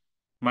US.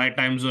 My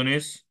time zone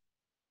is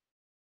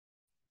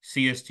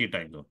CST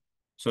time zone.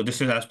 So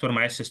this is as per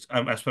my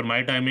system, as per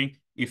my timing.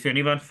 If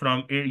anyone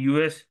from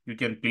US, you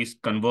can please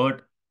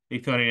convert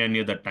if you're in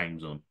any other time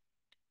zone.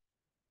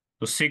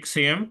 So 6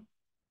 a.m.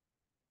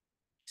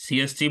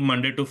 CST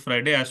Monday to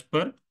Friday as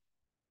per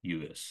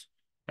US.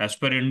 As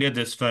per India,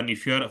 this one,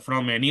 if you're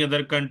from any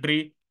other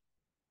country,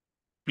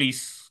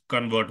 please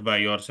convert by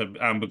yourself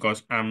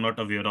because I'm not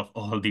aware of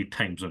all the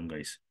time zone,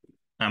 guys.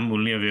 I'm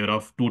only aware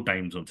of 2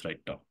 time zones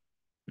right now.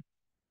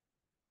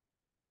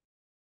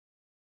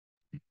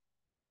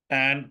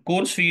 And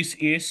course fees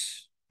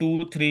is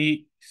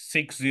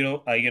 2360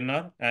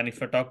 INR. And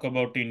if I talk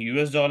about in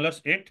US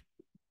dollars, it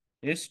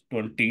is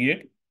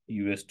 28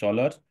 US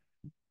dollars.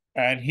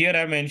 And here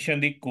I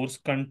mentioned the course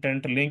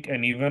content link,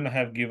 and even I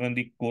have given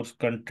the course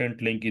content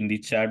link in the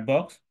chat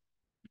box.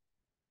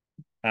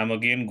 I'm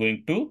again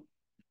going to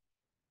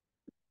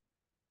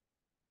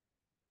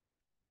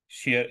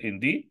share in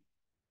the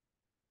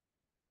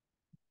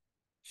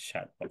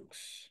chat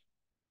box.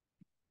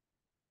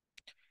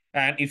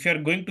 And if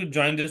you're going to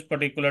join this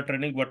particular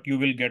training, what you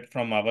will get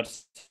from our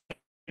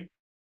side,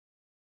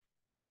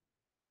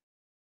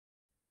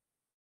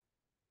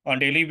 on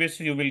daily basis,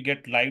 you will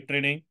get live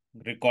training,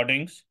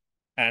 recordings,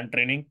 and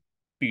training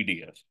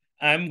PDFs.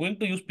 I'm going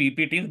to use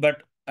PPTs,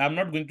 but I'm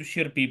not going to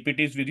share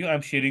PPTs with you.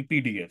 I'm sharing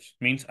PDFs.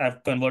 Means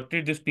I've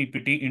converted this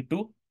PPT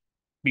into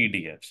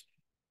PDFs.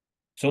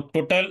 So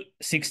total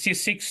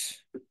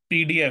 66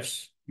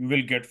 PDFs you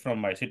will get from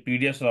my side.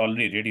 PDFs are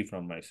already ready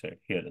from my side.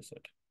 Here is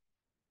it.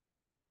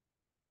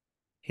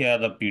 Here are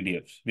the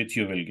PDFs which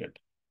you will get.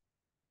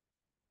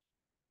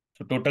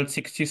 So total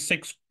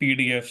 66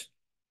 PDFs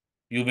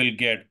you will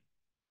get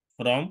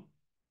from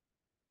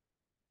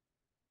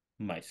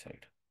my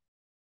side.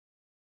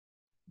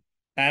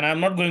 And I'm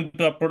not going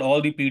to upload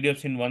all the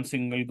PDFs in one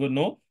single go.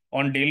 No,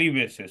 on daily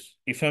basis.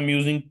 If I'm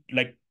using,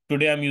 like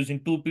today, I'm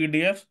using 2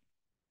 PDFs,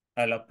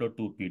 I'll upload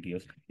 2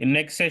 PDFs. In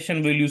next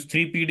session, we'll use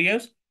 3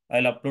 PDFs.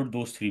 I'll upload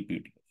those 3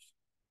 PDFs.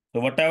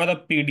 So whatever the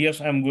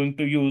PDFs I'm going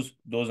to use,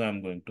 those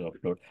I'm going to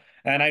upload.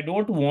 And I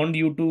don't want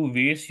you to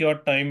waste your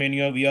time when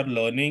we are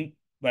learning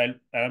while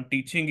I'm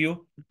teaching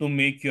you to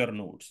make your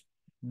notes.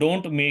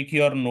 Don't make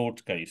your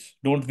notes, guys.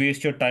 Don't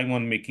waste your time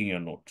on making your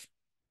notes.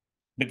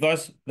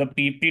 Because the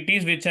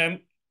PPTs which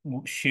I'm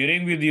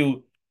sharing with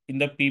you, in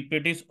the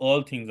PPTs,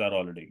 all things are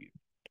already given.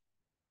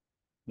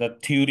 The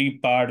theory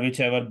part,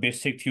 whichever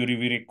basic theory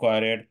we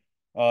required,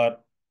 or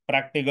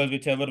practicals,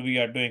 whichever we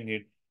are doing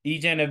it,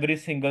 each and every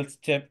single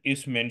step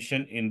is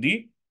mentioned in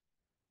the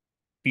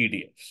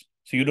PDFs.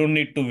 So you don't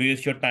need to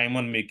waste your time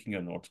on making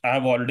your notes. I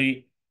have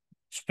already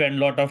spent a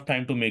lot of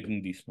time to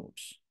making these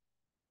notes.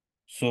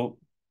 So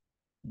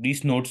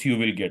these notes you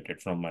will get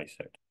it from my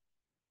side.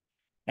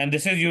 And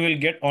this is you will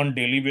get on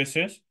daily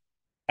basis.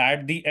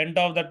 At the end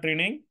of the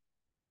training,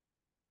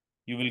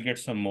 you will get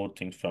some more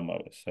things from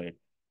our side.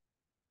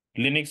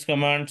 Linux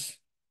commands,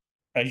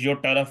 Azure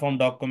Terraform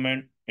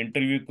document,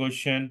 interview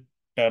question,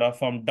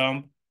 Terraform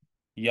dump,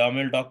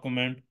 YAML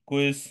document,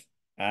 quiz,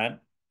 and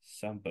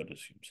sample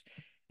resumes.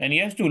 And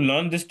yes, to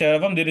learn this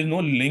Terraform, there is no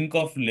link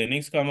of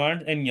Linux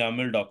command and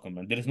YAML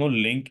document. There is no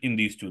link in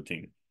these two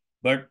things.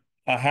 But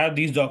I have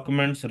these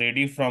documents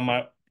ready from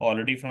my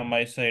already from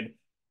my side,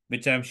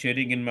 which I'm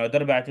sharing in my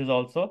other batches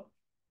also.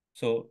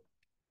 So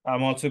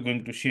I'm also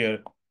going to share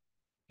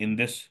in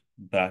this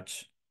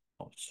batch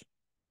also.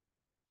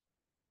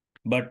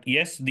 But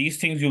yes, these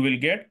things you will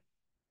get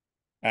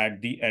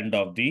at the end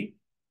of the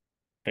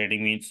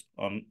trading, means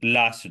on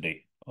last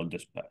day of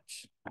this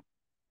batch.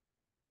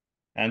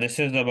 And this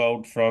is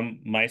about from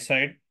my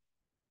side.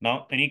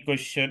 Now, any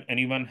question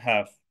anyone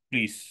have,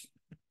 please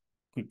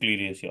quickly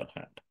raise your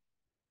hand.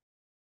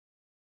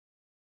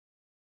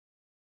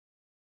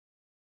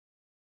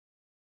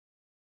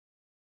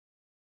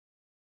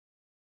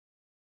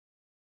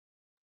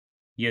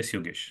 Yes,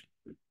 Yogesh.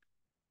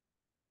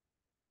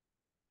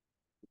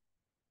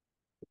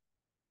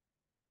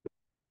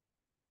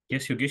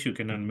 Yes, Yogesh, you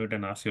can unmute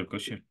and ask your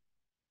question.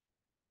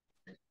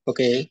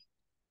 Okay.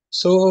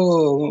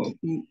 So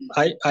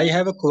I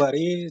have a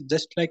query.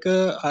 Just like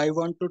I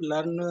want to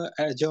learn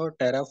Azure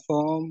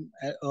Terraform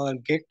or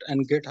Git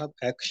and GitHub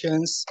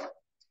Actions,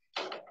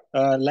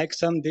 like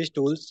some these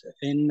tools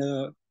in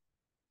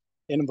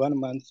 1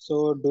 month.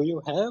 So do you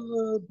have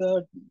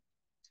the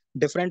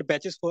different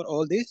batches for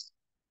all these?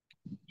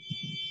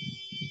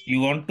 You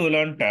want to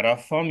learn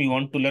Terraform, you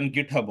want to learn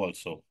GitHub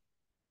also.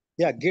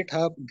 Yeah,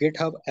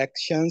 GitHub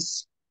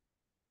Actions.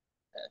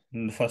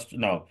 First,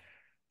 now,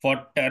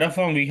 for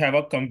Terraform, we have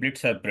a complete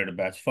separate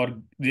batch. For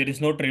there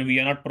is no train, we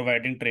are not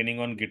providing training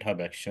on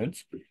GitHub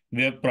Actions.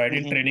 We are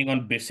providing Mm-hmm. training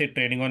on basic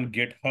training on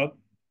GitHub,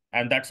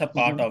 and that's a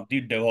part Mm-hmm. of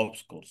the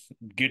DevOps course.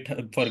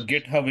 For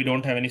GitHub, we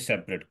don't have any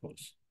separate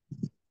course.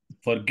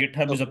 For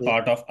GitHub is a Okay.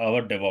 part of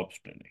our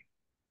DevOps training.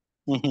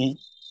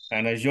 Mm-hmm.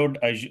 And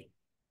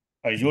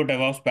Azure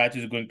DevOps batch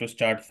is going to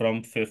start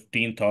from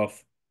 15th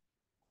of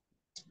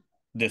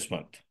this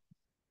month.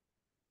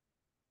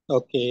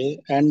 Okay.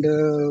 And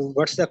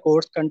what's the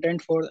course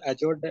content for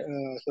Azure,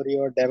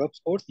 your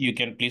DevOps course? You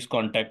can please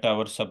contact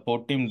our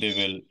support team. They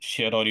will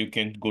share, or you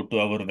can go to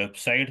our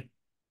website.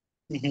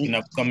 Mm-hmm. In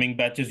upcoming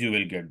batches, you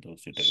will get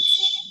those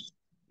details.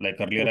 Like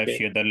earlier, I've Okay.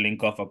 shared the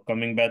link of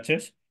upcoming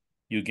batches.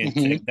 You can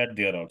Mm-hmm. check that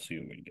there also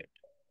you will get.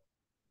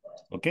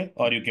 Okay.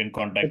 Or you can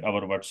contact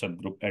our WhatsApp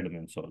group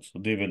admins also.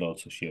 They will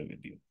also share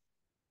with you.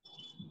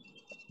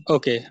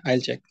 Okay,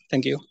 I'll check.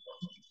 Thank you.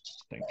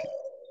 Thank you.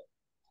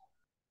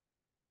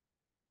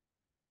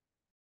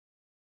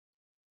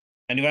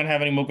 Anyone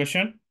have any more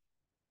question?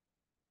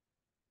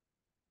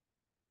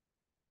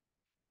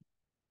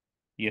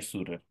 Yes,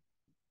 Surya.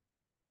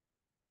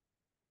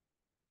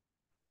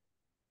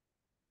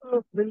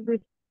 So will this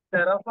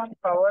Terraform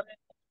cover?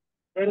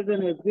 There is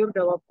an Azure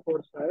DevOps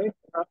course, right?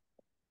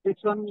 This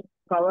one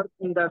covered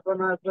in that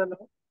one as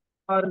well,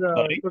 or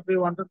Sorry. should we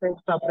want to take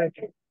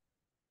separately?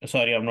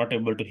 Sorry, I'm not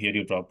able to hear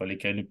you properly.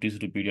 Can you please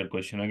repeat your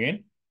question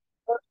again?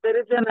 So there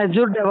is an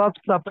Azure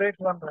DevOps separate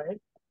one, right?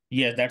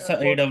 Yes, that's a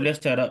Course.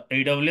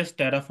 AWS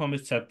Terraform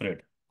is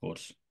separate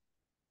course.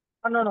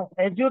 No.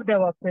 Azure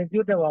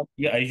DevOps.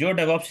 Yeah, Azure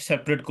DevOps is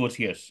separate course,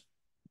 yes.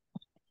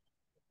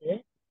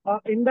 Okay.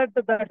 In that,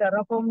 the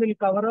Terraform will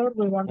cover, or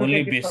we want to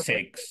Only take it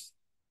separately? basics.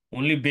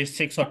 Only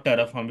basics of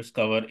Terraform is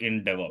covered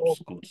in DevOps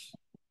Okay. course.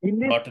 In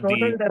this Not total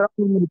the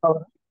Terraform will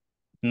cover.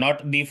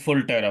 not the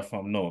full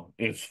Terraform. No.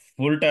 If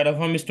full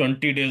Terraform is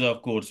 20 days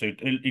of course,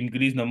 it will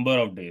increase number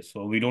of days.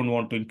 So we don't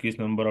want to increase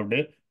number of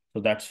days. So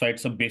that's why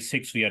it's a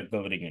basics we are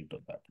covering into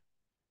that.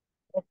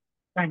 Okay.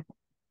 Thanks.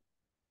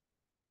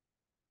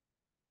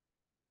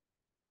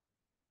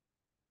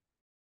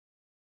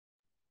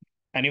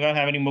 Anyone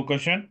have any more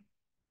question?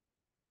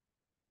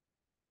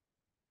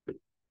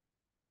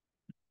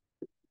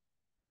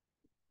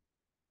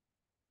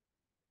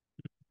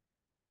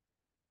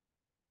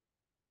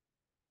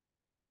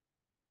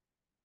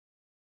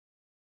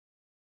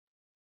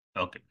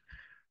 Okay.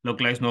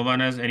 Look like no one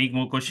has any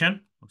more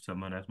question. If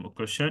someone has more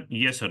question.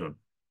 Yes, Arun.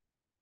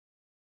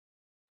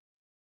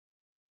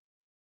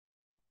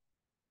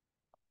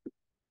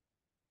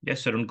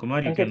 Yes, Arun Kumar,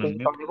 you Thank you. can Is it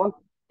unmute.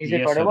 audible? Is it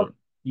Yes, audible? Arun.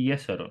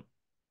 Yes, Arun.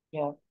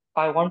 Yeah.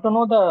 I want to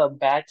know the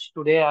batch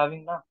today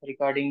having na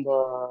regarding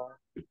the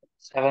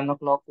 7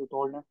 o'clock you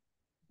told na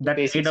the That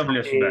basics of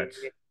AWS batch.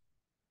 the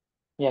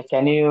yeah.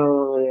 Can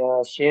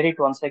you share it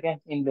once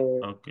again in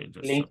the Okay,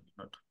 just a link?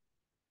 minute.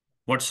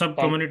 WhatsApp Thank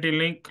you. community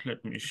link.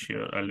 Let me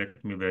share.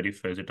 Let me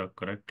verify is it a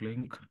correct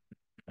link.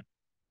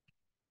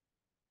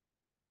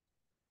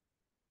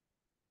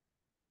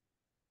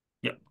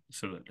 Yeah,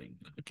 so the link.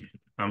 Okay.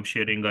 I'm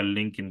sharing a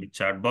link in the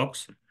chat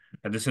box.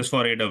 And this is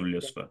for Yeah.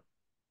 AWS one.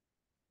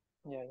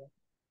 Yeah.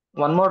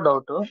 One more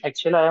doubt.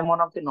 Actually, I am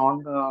one of the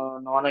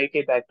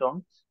non-IT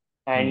background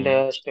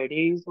and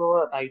studies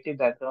or IT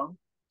background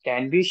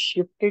can be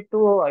shifted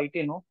to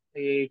IT. No,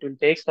 it will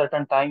take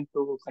certain time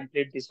to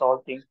complete this all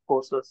thing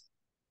courses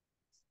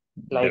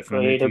like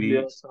Definitely,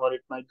 AWS or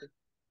it might be.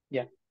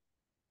 Yeah.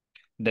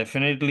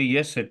 definitely,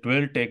 yes, it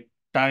will take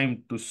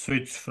time to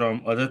switch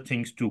from other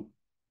things to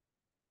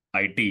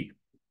IT.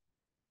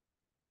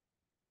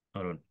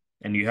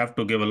 And you have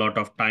to give a lot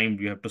of time.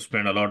 You have to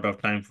spend a lot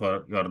of time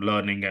for your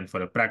learning and for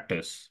your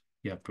practice.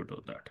 You have to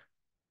do that.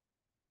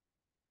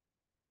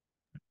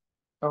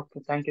 Okay,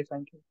 thank you,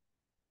 thank you.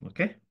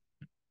 Okay.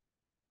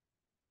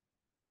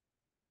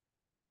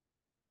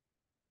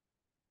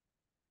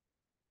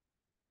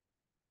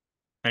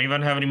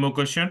 Anyone have any more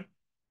question?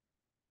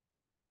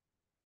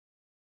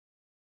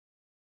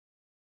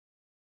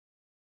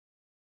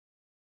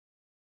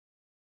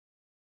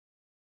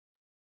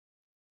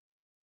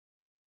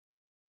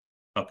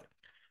 Okay.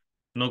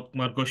 No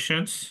more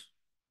questions?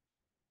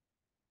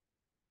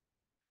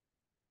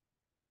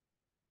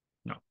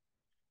 No.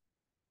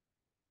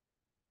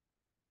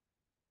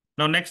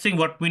 Now, next thing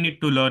what we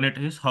need to learn it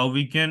is how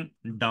we can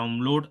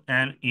download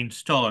and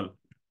install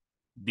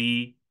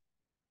the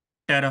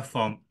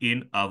Terraform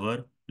in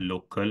our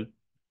local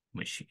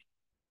machine.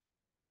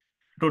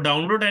 To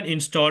download and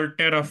install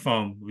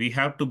Terraform, we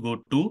have to go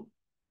to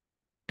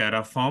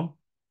Terraform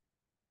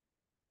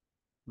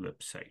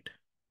website.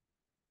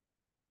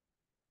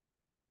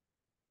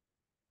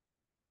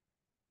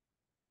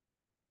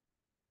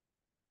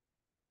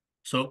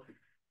 So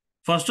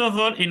first of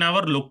all, in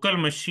our local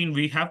machine,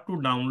 we have to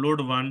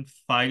download one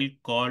file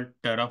called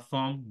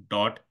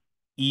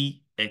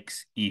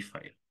terraform.exe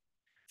file.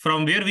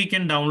 From where we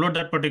can download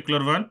that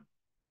particular one?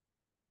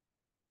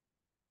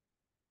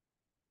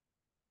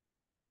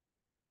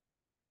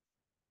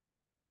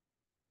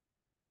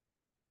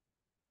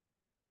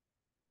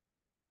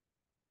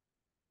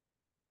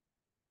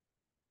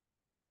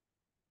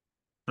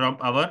 From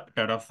our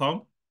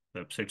Terraform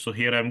website. So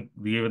here I'm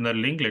given the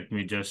link. Let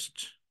me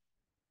just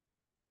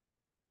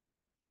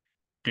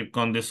click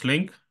on this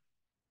link.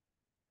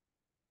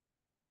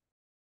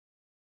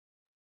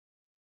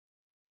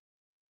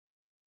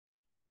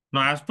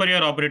 Now, as per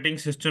your operating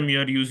system, you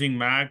are using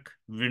Mac,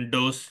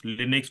 Windows,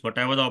 Linux,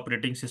 whatever the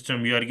operating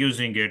system you are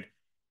using it,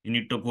 you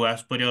need to go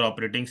as per your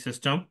operating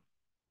system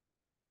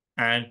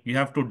and you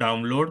have to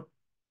download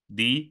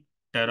the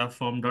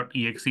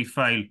terraform.exe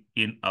file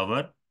in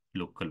our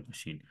local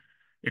machine.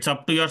 It's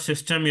up to your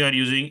system. You are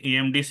using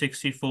AMD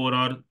 64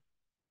 or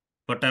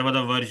whatever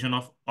the version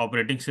of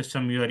operating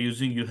system you are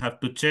using, you have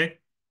to check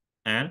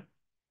and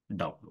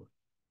download.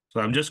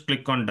 So I'm just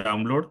click on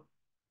download.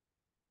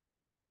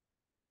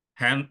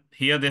 And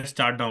here they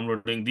start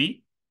downloading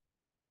the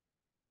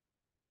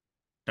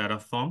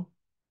Terraform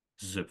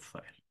zip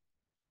file.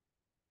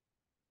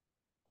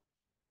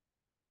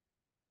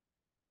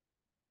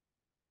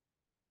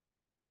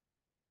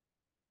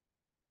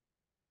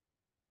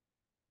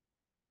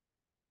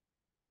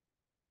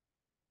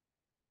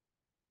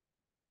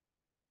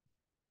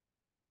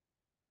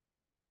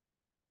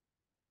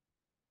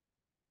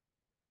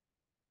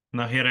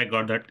 Now here I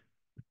got that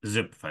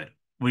zip file.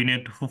 We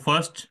need to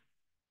first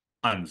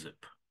unzip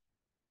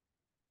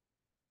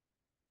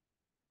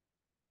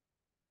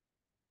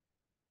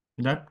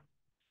that.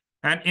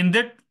 And in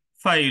that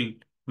file,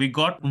 we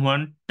got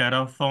one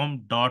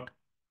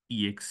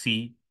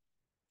terraform.exe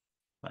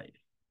file.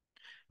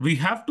 We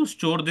have to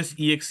store this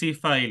exe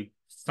file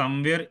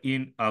somewhere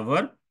in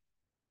our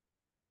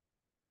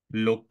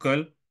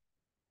local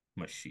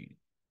machine.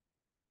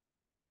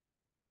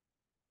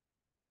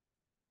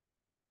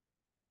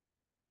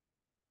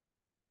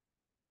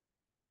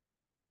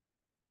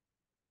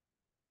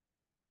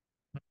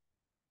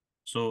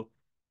 So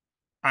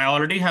I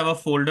already have a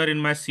folder in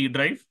my C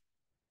drive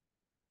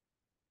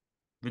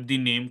with the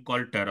name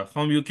called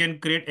Terraform. You can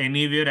create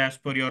anywhere as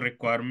per your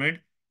requirement.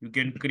 You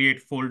can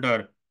create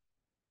folder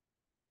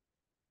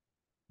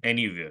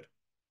anywhere.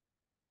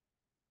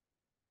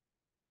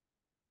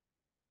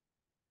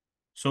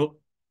 So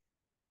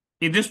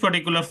in this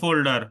particular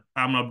folder,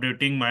 I'm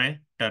updating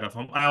my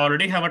Terraform. I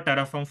already have a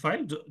Terraform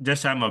file,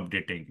 just I'm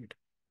updating it.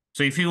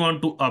 So if you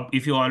want to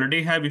if you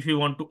already have, if you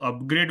want to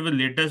upgrade with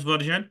latest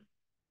version,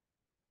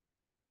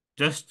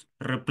 just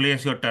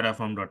replace your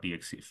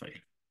terraform.exe file.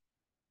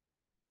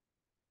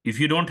 If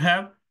you don't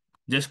have,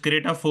 just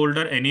create a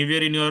folder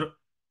anywhere in your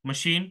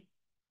machine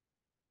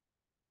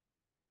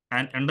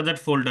and under that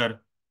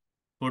folder,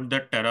 put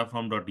the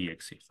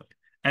terraform.exe file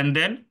and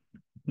then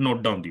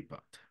note down the path.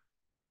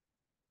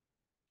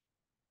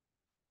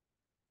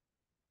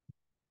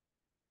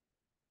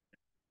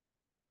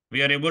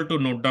 We are able to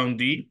note down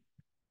the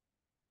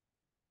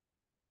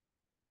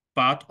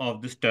path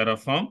of this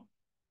Terraform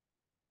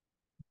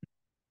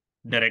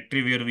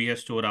directory where we have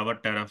stored our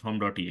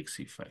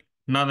terraform.exe file.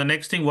 Now, the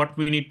next thing what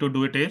we need to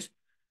do it is,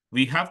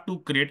 we have to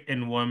create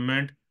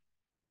environment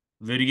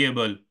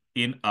variable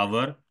in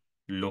our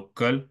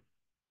local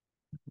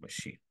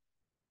machine.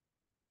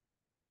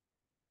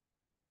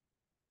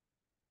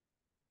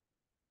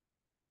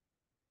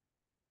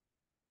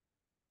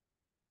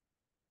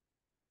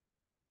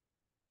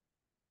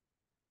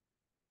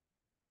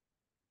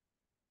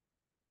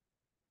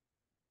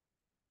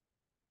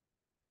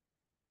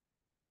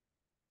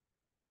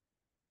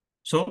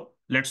 So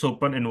let's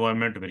open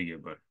environment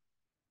variable.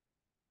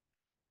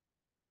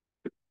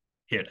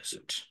 Here is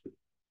it.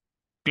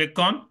 Click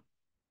on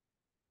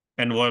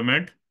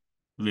environment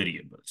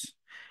variables.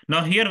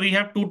 Now here we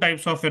have two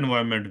types of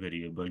environment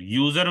variable,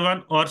 user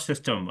one or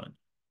system one.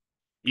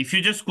 If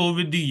you just go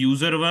with the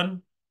user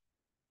one,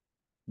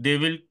 they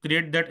will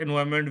create that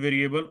environment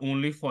variable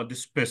only for the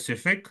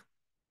specific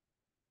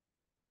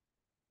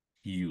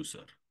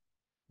user.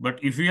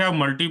 But if you have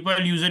multiple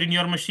user in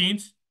your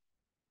machines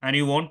and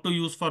you want to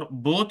use for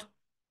both,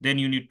 then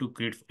you need to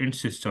create in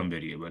system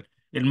variable.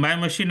 In my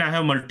machine, I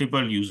have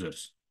multiple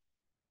users.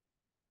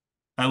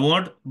 I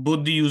want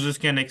both the users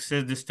can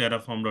access this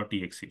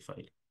terraform.exe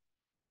file.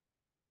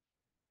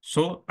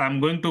 So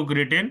I'm going to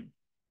create in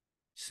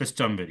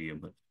system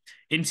variable.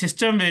 In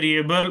system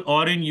variable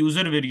or in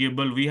user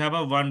variable, we have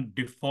a one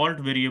default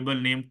variable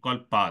name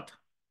called path.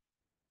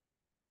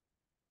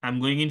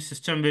 I'm going in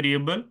system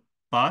variable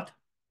path,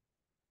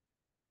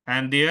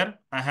 and there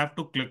I have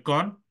to click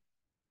on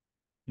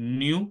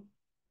new,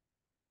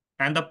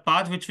 and the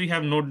path which we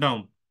have note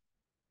down,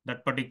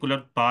 that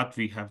particular path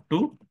we have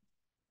to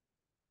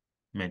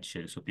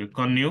mention. So click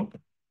on new,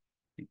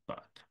 the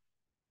path.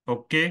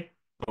 Okay,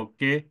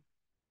 okay.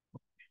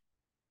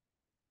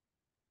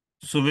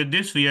 So with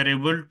this, we are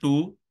able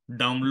to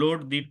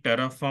download the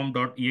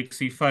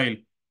terraform.exe file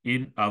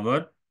in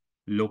our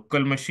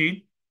local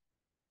machine,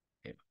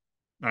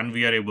 and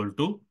we are able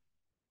to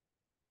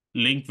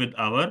link with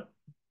our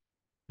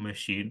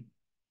machine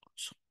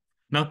also.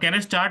 Now, can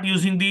I start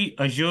using the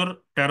Azure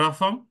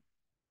Terraform?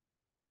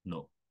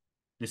 No.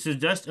 This is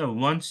just a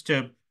one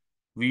step.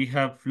 We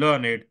have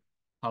learned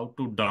how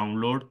to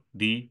download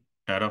the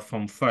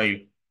Terraform file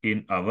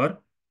in our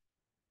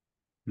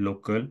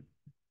local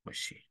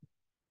machine.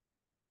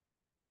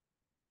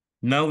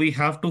 Now we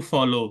have to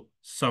follow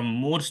some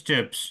more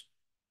steps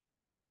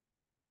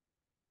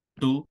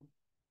to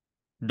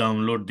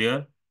download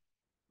their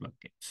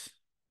plugins.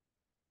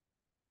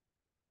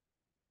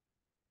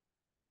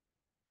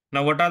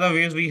 Now, what are the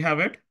ways we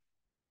have it?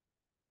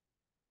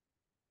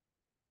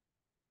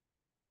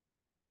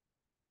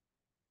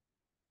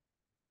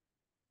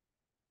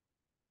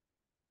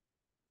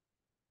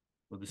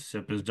 So this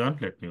step is done.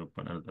 Let me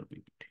open another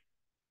PPT.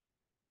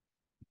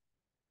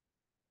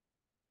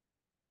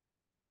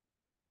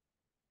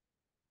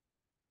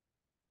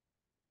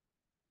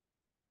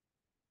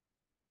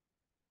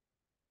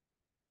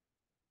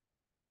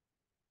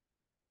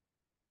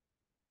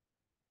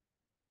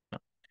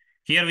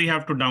 Here we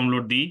have to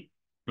download the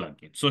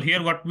plugin. So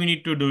here what we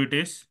need to do it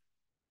is,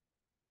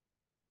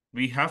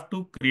 we have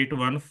to create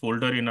one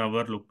folder in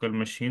our local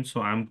machine.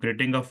 So I'm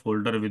creating a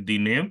folder with the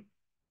name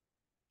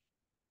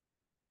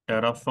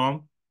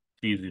Terraform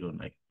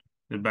 309.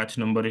 The batch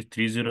number is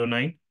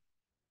 309.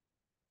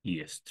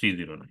 Yes,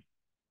 309.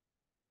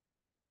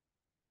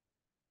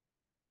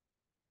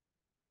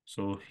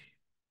 So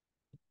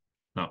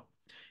now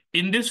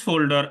in this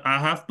folder, I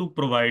have to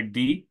provide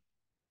the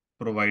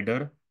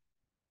provider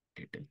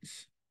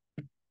details.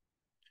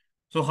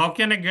 So how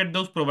can I get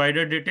those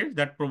provider details?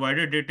 That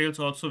provider details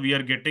also we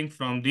are getting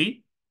from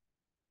the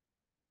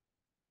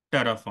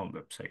Terraform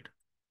website.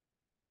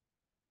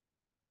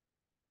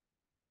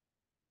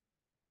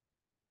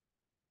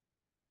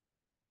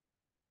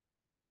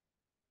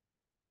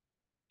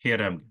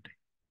 Here I'm getting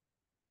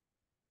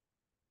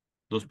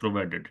those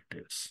provider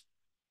details.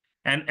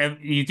 And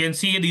you can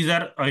see these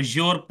are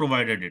Azure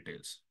provider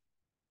details.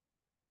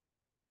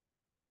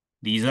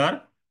 These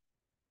are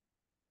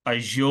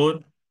Azure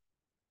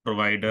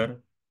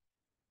provider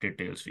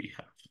details we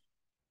have.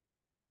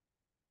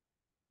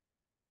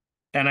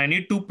 And I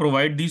need to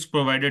provide these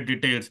provider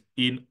details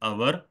in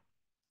our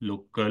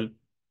local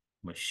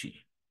machine.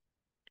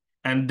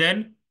 And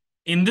then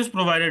in this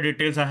provider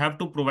details, I have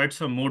to provide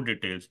some more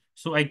details.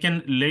 So I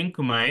can link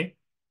my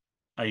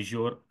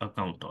Azure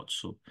account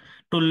also.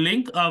 To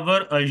link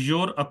our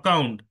Azure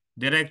account,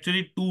 there are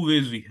actually two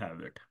ways we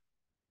have it.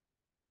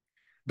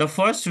 The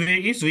first way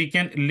is we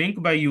can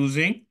link by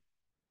using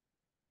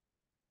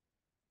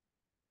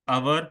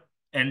our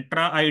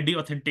Entra ID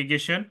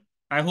authentication.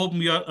 I hope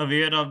you are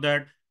aware of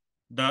that.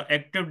 The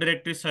Active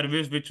Directory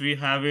service which we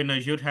have in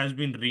Azure has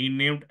been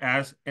renamed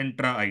as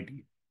Entra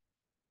ID.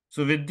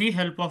 So with the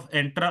help of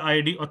Entra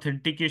ID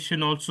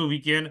authentication also we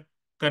can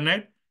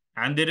connect.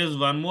 And there is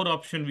one more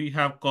option we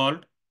have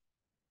called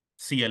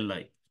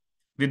CLI.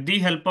 With the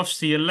help of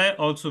CLI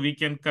also we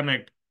can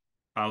connect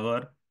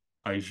our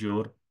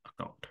Azure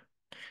account.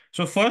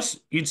 So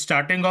first, in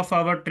starting off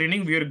our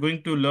training, we are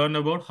going to learn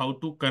about how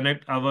to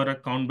connect our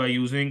account by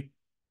using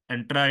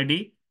Entra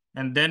ID.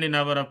 And then in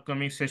our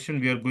upcoming session,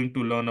 we are going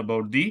to learn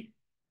about the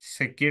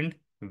second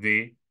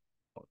way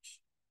also.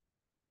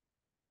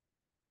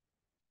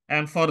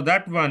 And for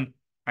that one,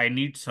 I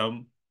need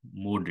some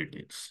more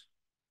details.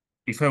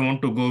 If I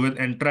want to go with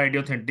Entra ID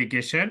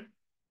authentication,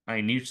 I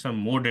need some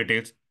more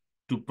details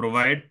to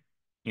provide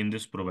in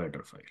this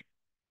provider file.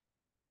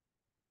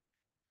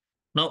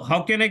 Now,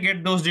 how can I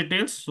get those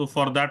details? So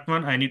for that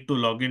one, I need to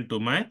log into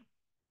my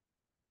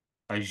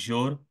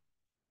Azure.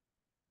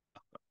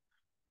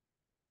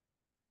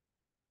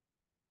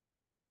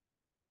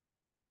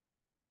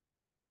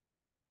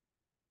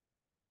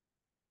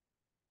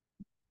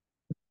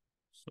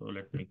 So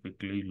let me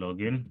quickly log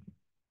in.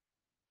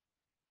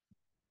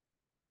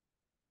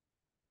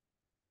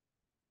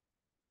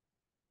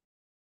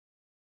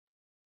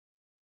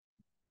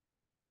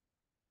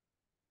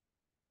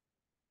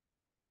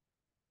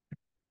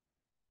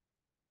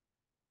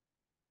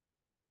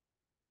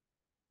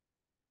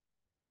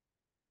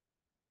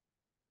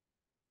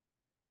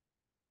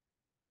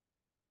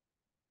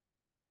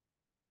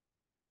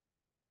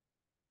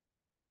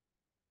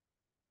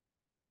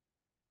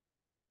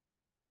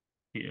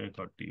 Here I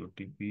got the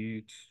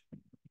OTP. It's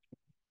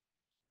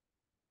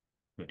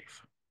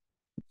verify.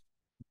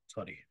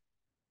 Sorry.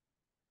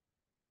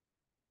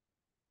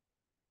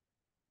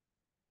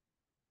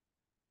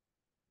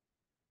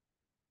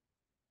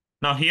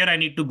 Now here I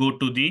need to go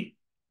to the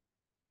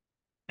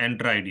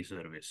Entra ID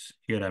service.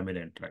 Here I'm in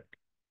Entra ID.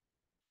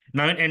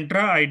 Now in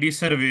Entra ID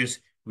service,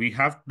 we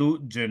have to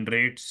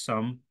generate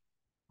some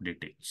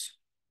details.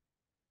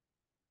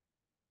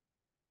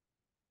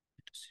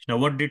 Now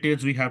what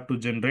details we have to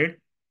generate?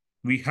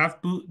 We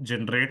have to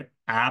generate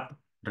app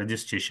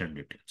registration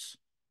details.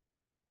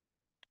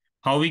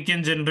 How we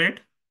can generate?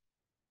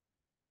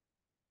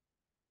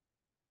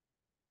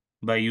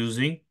 By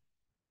using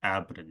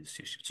app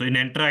registration. So in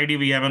Entra ID,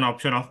 we have an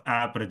option of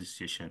app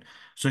registration.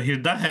 So here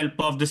the help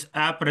of this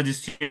app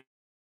registration,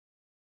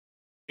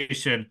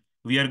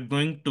 we are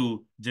going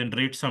to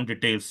generate some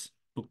details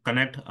to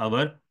connect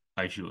our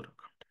Azure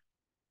account.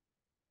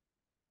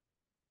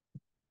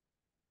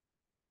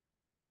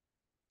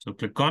 So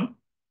click on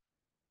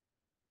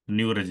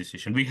new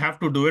registration. We have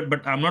to do it,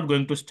 but I'm not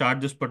going to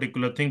start this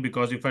particular thing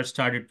because if I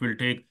start, it will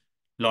take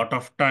a lot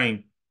of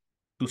time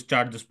to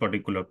start this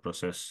particular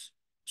process.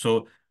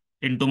 So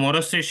in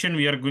tomorrow's session,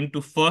 we are going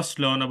to first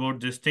learn about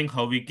this thing,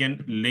 how we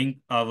can link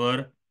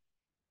our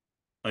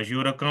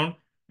Azure account,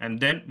 and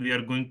then we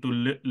are going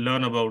to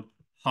learn about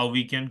how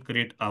we can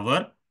create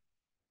our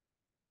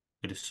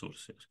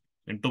resources.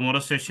 In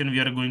tomorrow's session, we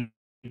are going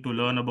to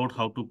learn about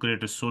how to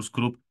create resource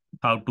group,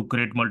 how to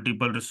create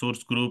multiple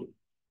resource group,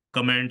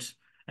 comments,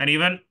 and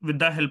even with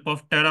the help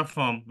of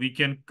Terraform, we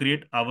can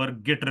create our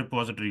Git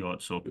repository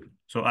also.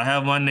 So I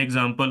have one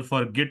example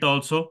for Git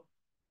also.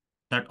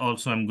 That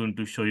also I'm going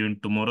to show you in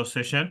tomorrow's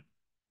session,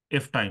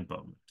 if time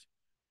permits.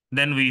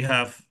 Then we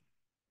have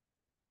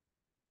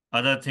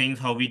other things,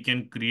 how we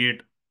can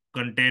create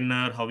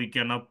container, how we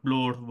can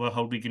upload,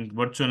 how we can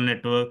virtual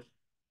network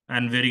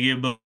and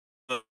variables,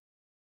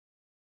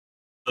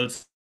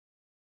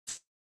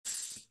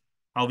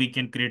 how we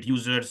can create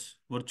users,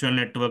 virtual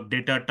network,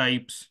 data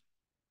types,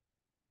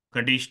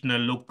 conditional,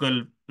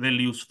 local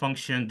values,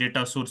 function,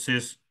 data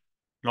sources,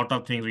 lot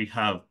of things we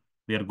have.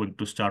 We are going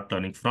to start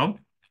learning from.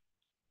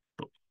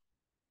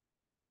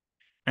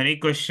 Any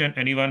question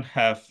anyone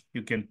have,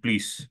 you can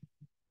please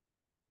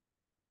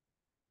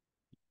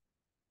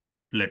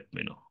let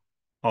me know,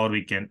 or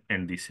we can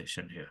end the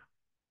session here.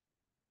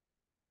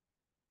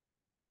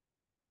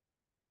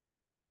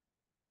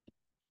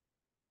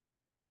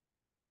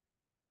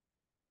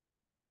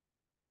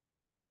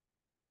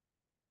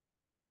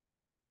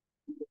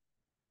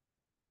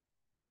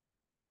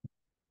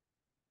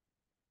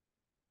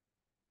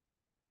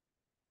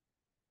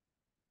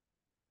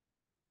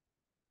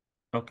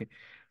 Okay.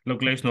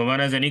 Look like no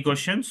one has any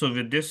questions. So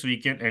with this, we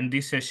can end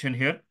the session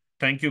here.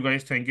 Thank you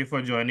guys. Thank you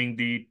for joining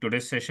the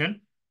today's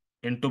session.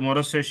 In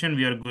tomorrow's session,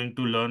 we are going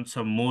to learn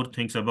some more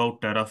things about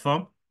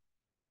Terraform.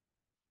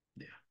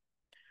 Yeah.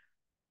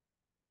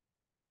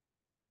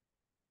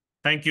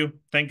 Thank you.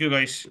 Thank you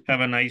guys.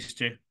 Have a nice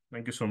day.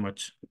 Thank you so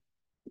much.